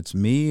 If it's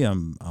me,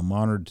 I'm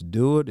honored to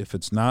do it. If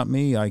it's not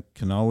me, I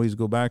can always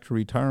go back to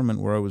retirement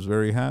where I was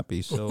very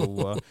happy.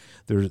 So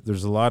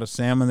there's a lot of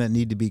salmon that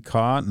need to be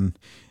caught, and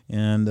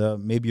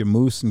maybe a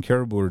moose and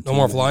caribou or two. No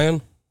more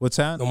flying? What's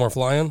that? No more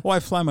flying? Well, I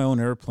fly my own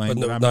airplane.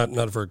 But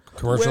not for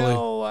commercially?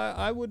 Well,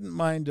 I wouldn't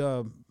mind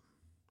a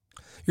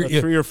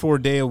 3 or 4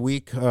 day a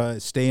week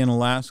stay in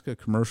Alaska,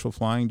 commercial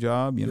flying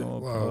job,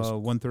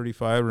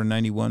 135 or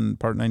 91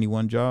 Part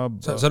 91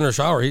 job. Senator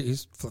Schauer,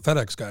 he's a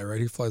FedEx guy, right?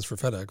 He flies for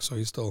FedEx, so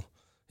he's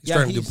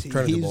trying to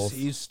do both.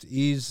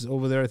 He's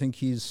over there. I think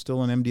he's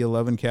still an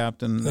MD-11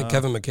 captain. I think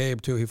Kevin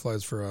McCabe, too, he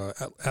flies for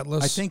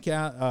Atlas. I think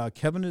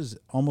Kevin is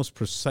almost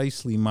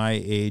precisely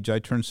my age. I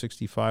turned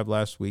 65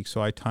 last week,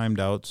 so I timed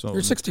out. So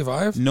you're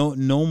 65?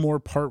 No more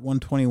Part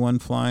 121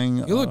 flying.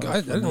 You look, I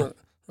didn't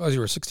realize you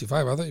were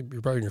 65. I thought you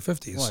were probably in your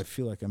 50s. Well, I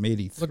feel like I'm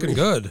 83. Looking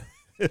good.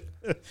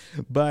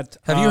 But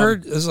have you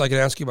heard, I can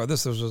ask you about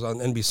this. This was on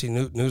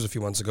NBC News a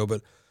few months ago,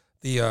 but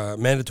the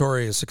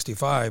mandatory is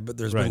 65, but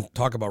there's been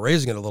talk about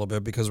raising it a little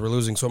bit because we're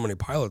losing so many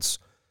pilots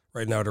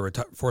right now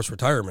to force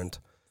retirement.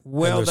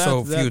 Well, and there's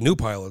so few new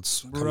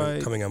pilots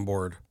coming on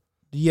board.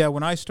 Yeah,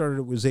 when I started,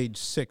 it was age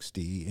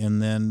 60,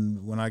 and then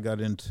when I got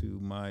into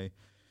my,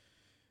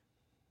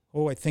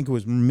 I think it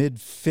was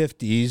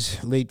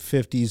mid-50s, late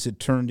 50s, it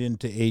turned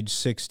into age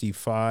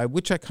 65,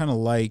 which I kind of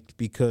liked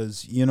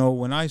because,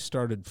 when I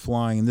started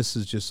flying, and this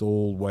is just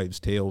old wives'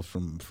 tales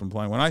from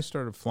flying. When I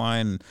started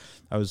flying,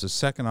 I was a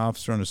second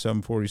officer on a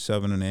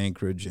 747 in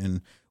Anchorage, and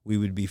we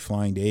would be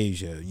flying to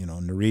Asia,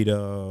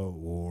 Narita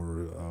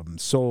or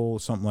Seoul,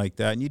 something like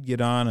that, and you'd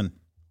get on, and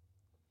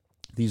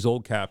these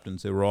old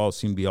captains,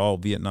 seemed to be all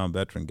Vietnam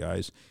veteran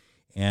guys,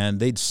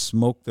 and they'd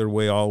smoke their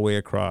way all the way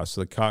across.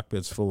 The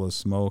cockpit's full of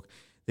smoke.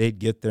 They'd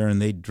get there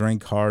and they'd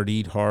drink hard,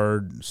 eat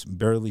hard,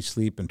 barely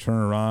sleep, and turn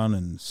around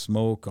and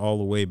smoke all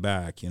the way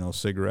back,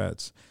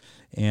 cigarettes.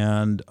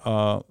 And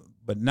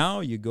but now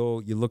you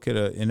look at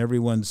and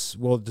everyone's,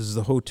 does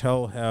the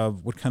hotel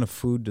have, what kind of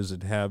food does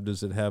it have?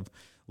 Does it have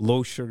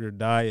low sugar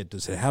diet?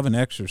 Does it have an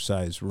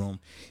exercise room?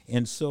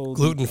 And so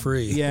gluten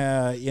free.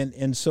 Yeah,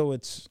 and so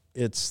it's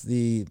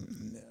the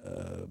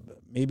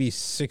maybe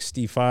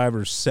 65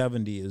 or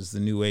 70 is the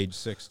new age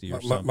 60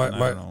 or something. I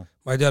don't know.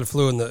 My dad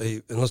flew in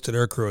the enlisted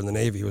air crew in the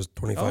Navy. He was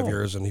 25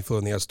 years, and he flew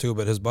in the S-2.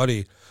 But his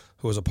buddy,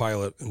 who was a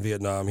pilot in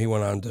Vietnam, he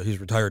went on to, he's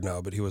retired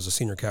now, but he was a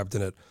senior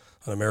captain at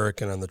an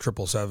American on the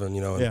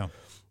 777,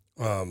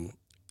 And,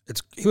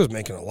 he was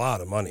making a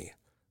lot of money.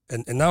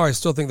 And now I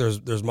still think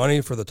there's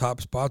money for the top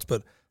spots,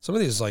 but some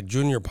of these like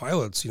junior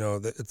pilots,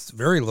 it's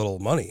very little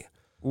money.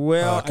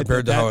 Well,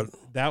 compared to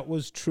that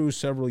was true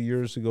several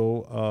years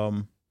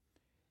ago.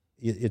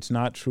 It's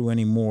not true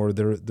anymore.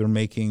 They're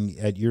making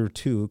at year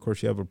 2. Of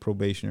course, you have a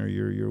probationary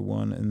year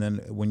 1, and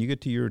then when you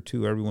get to year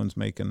 2, everyone's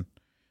making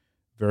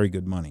very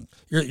good money.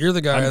 You're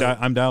the guy.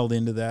 I'm dialed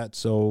into that.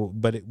 So,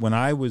 but when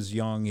I was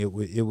young, it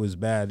was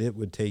bad. It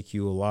would take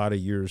you a lot of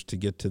years to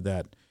get to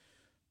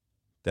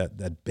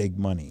that big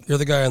money. You're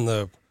the guy in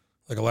the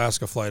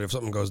Alaska flight. If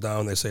something goes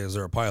down, they say, "Is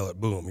there a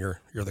pilot?" Boom, you're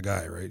the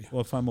guy, right?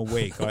 Well, if I'm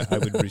awake, I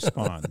would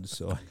respond.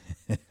 So,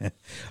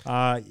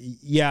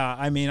 yeah.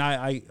 I mean,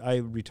 I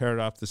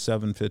retired off the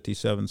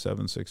 757,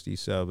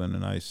 767,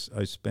 and I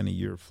spent a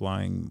year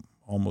flying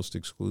almost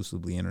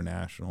exclusively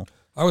international.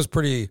 I was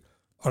pretty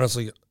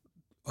honestly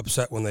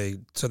upset when they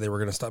said they were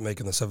going to stop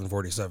making the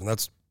 747.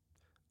 That's,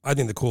 I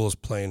think, the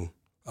coolest plane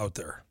out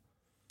there.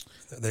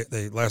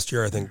 They last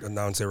year, I think,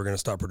 announced they were going to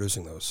stop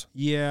producing those.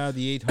 Yeah,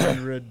 the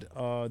 800.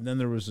 Then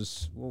there was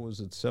this, what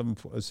was it,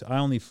 I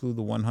only flew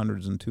the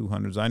 100s and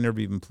 200s. I never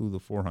even flew the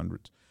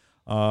 400s.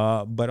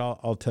 But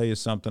I'll tell you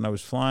something. I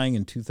was flying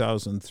in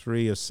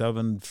 2003 a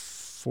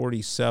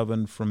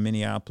 747 from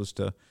Minneapolis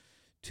to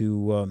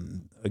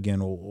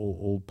again,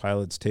 old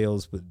pilot's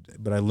tales,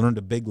 but I learned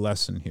a big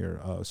lesson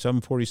here.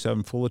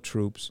 747 full of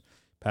troops,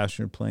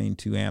 passenger plane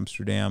to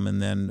Amsterdam,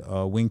 and then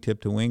wingtip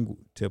to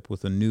wingtip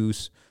with a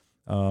noose.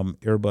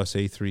 Airbus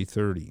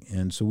A330.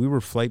 And so we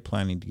were flight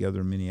planning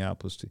together in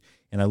Minneapolis.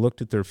 And I looked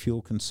at their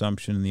fuel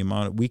consumption and the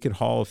amount we could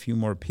haul a few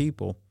more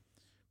people,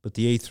 but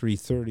the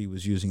A330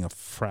 was using a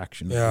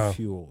fraction of the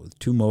fuel. With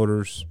 2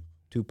 motors,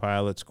 2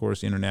 pilots, of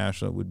course,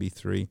 international, it would be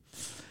 3.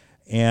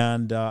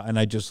 And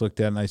I just looked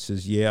at it and I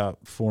says,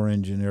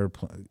 4-engine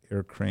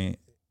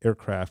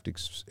aircraft,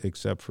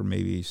 except for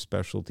maybe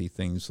specialty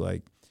things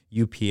like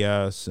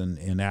UPS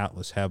and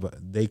Atlas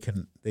they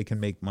can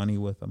make money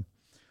with them.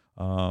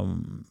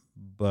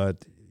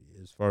 But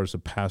as far as a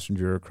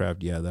passenger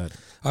aircraft, that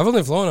I've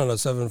only flown on a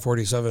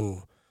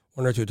 747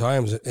 1 or 2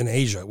 times in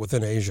Asia,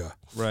 within Asia.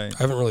 Right. I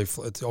haven't really.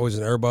 It's always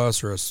an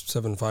Airbus or a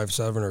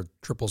 757 or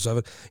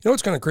 777.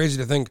 It's kind of crazy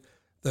to think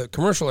the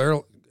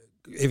commercial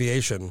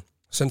aviation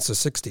since the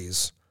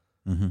 60s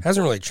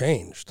hasn't really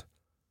changed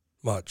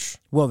much.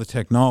 Well, the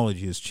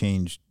technology has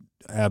changed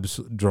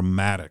absolutely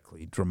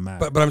dramatically.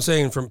 But I'm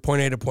saying from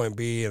point A to point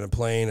B in a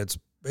plane, it's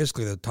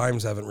basically the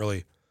times haven't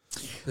really.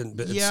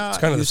 It's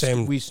kind of the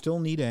same. We still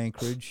need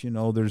Anchorage.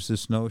 There's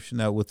this notion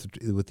that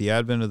with the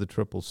advent of the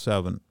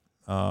 777,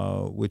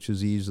 which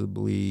is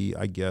easily,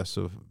 I guess,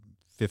 a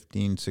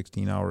 15,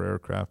 16-hour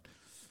aircraft,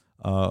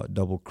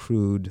 double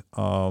crewed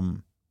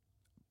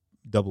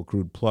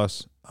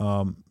plus,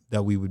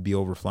 that we would be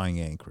overflying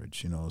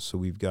Anchorage. So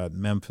we've got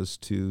Memphis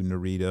to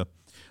Narita,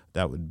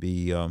 that would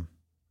be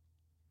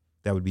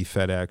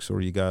FedEx,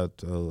 or you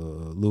got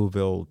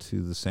Louisville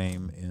to the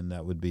same, and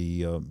that would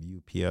be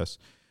UPS.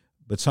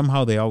 But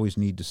somehow they always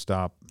need to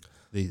stop.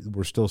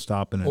 We're still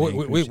stopping at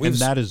Anchorage, and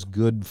that is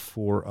good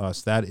for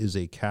us. That is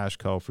a cash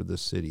cow for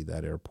this city,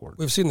 that airport.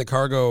 We've seen the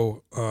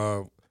cargo,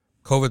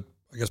 COVID,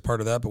 I guess, part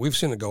of that, but we've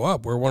seen it go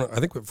up. I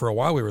think for a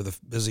while we were the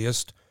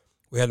busiest.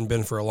 We hadn't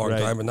been for a long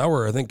time, but now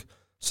we're, I think,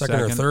 second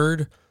or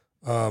third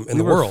in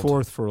the world. We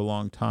were 4th for a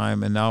long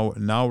time, and now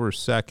we're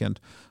 2nd.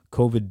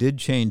 COVID did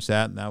change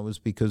that, and that was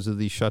because of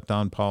the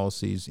shutdown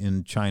policies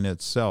in China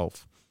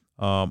itself.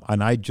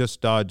 And I just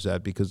dodged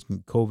that because when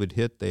COVID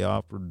hit, they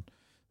offered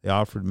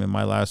me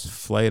my last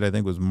flight, I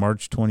think was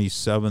March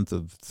 27th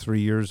of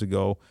 3 years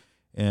ago.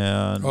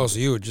 And so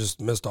you had just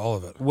missed all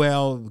of it.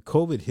 well,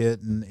 COVID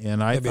hit,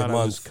 and I Maybe a thought I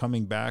was month.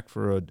 coming back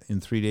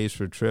in 3 days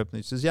for a trip. And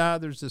he says, "Yeah,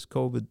 there's this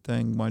COVID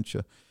thing. Why don't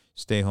you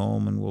stay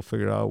home and we'll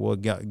figure it out." Well,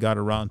 got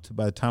around to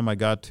by the time I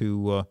got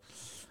to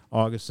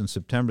August and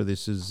September,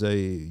 this is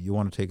you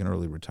want to take an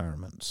early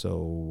retirement,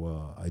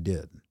 so I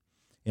did.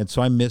 And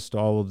so I missed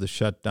all of the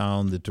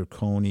shutdown, the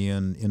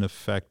draconian,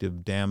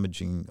 ineffective,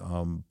 damaging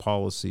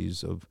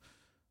policies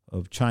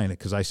of China,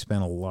 because I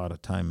spent a lot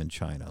of time in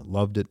China.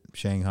 Loved it,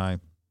 Shanghai.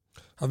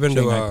 I've been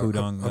Shanghai, to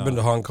Pudong, I've been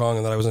to Hong Kong,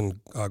 and then I was in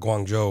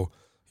Guangzhou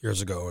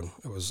years ago, and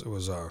it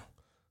was a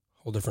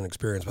whole different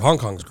experience. But Hong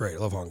Kong's great. I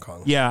love Hong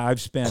Kong. Yeah,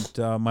 I've spent.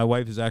 My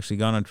wife has actually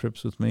gone on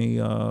trips with me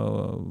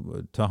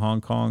to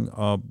Hong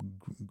Kong.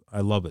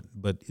 I love it,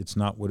 but it's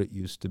not what it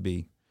used to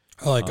be.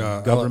 I like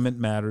government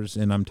matters,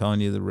 and I'm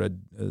telling you,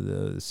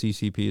 the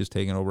CCP has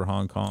taken over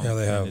Hong Kong. Yeah,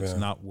 they have. And it's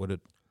not what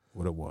it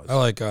was. I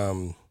like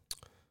I'm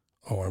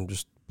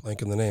just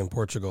blanking the name.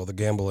 Portugal, the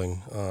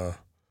gambling.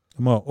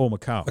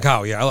 Macau.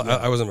 Macau, yeah.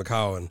 I was in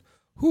Macau, and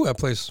that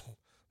place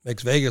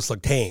makes Vegas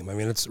look tame. I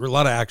mean, it's a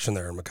lot of action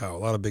there in Macau. A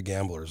lot of big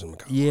gamblers in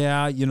Macau.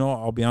 Yeah,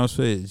 I'll be honest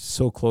with you, it's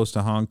so close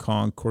to Hong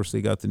Kong. Of course,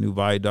 they got the new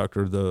viaduct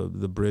or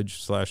the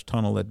bridge /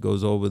 tunnel that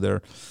goes over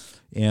there.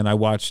 And I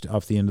watched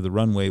off the end of the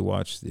runway,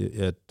 of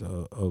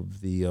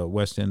the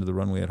west end of the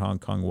runway at Hong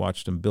Kong,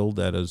 watched them build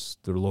that as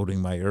they're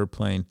loading my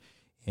airplane.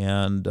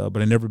 And but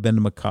I never been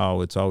to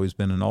Macau. It's always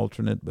been an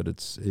alternate, but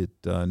it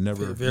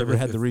never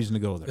had the reason to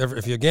go there.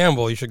 If you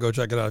gamble, you should go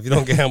check it out. If you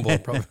don't gamble,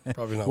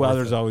 probably not. Well,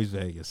 there's always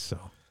Vegas. So,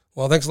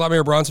 well, thanks a lot,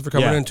 Mayor Bronson, for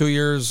coming in 2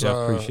 years.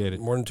 Yeah, appreciate it.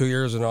 More than 2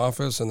 years in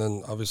office, and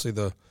then obviously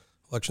the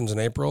elections in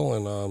April,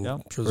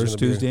 and first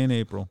Tuesday in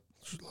April.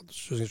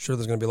 Sure, there's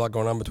going to be a lot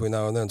going on between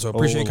now and then. So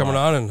appreciate you coming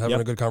on and having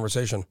a good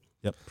conversation.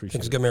 Yep, appreciate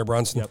Thanks it. again, Mayor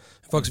Bronson. Yep.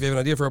 Folks, if you have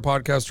an idea for a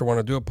podcast or want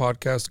to do a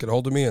podcast, get a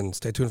hold of me and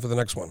stay tuned for the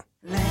next one.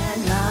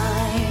 Landline.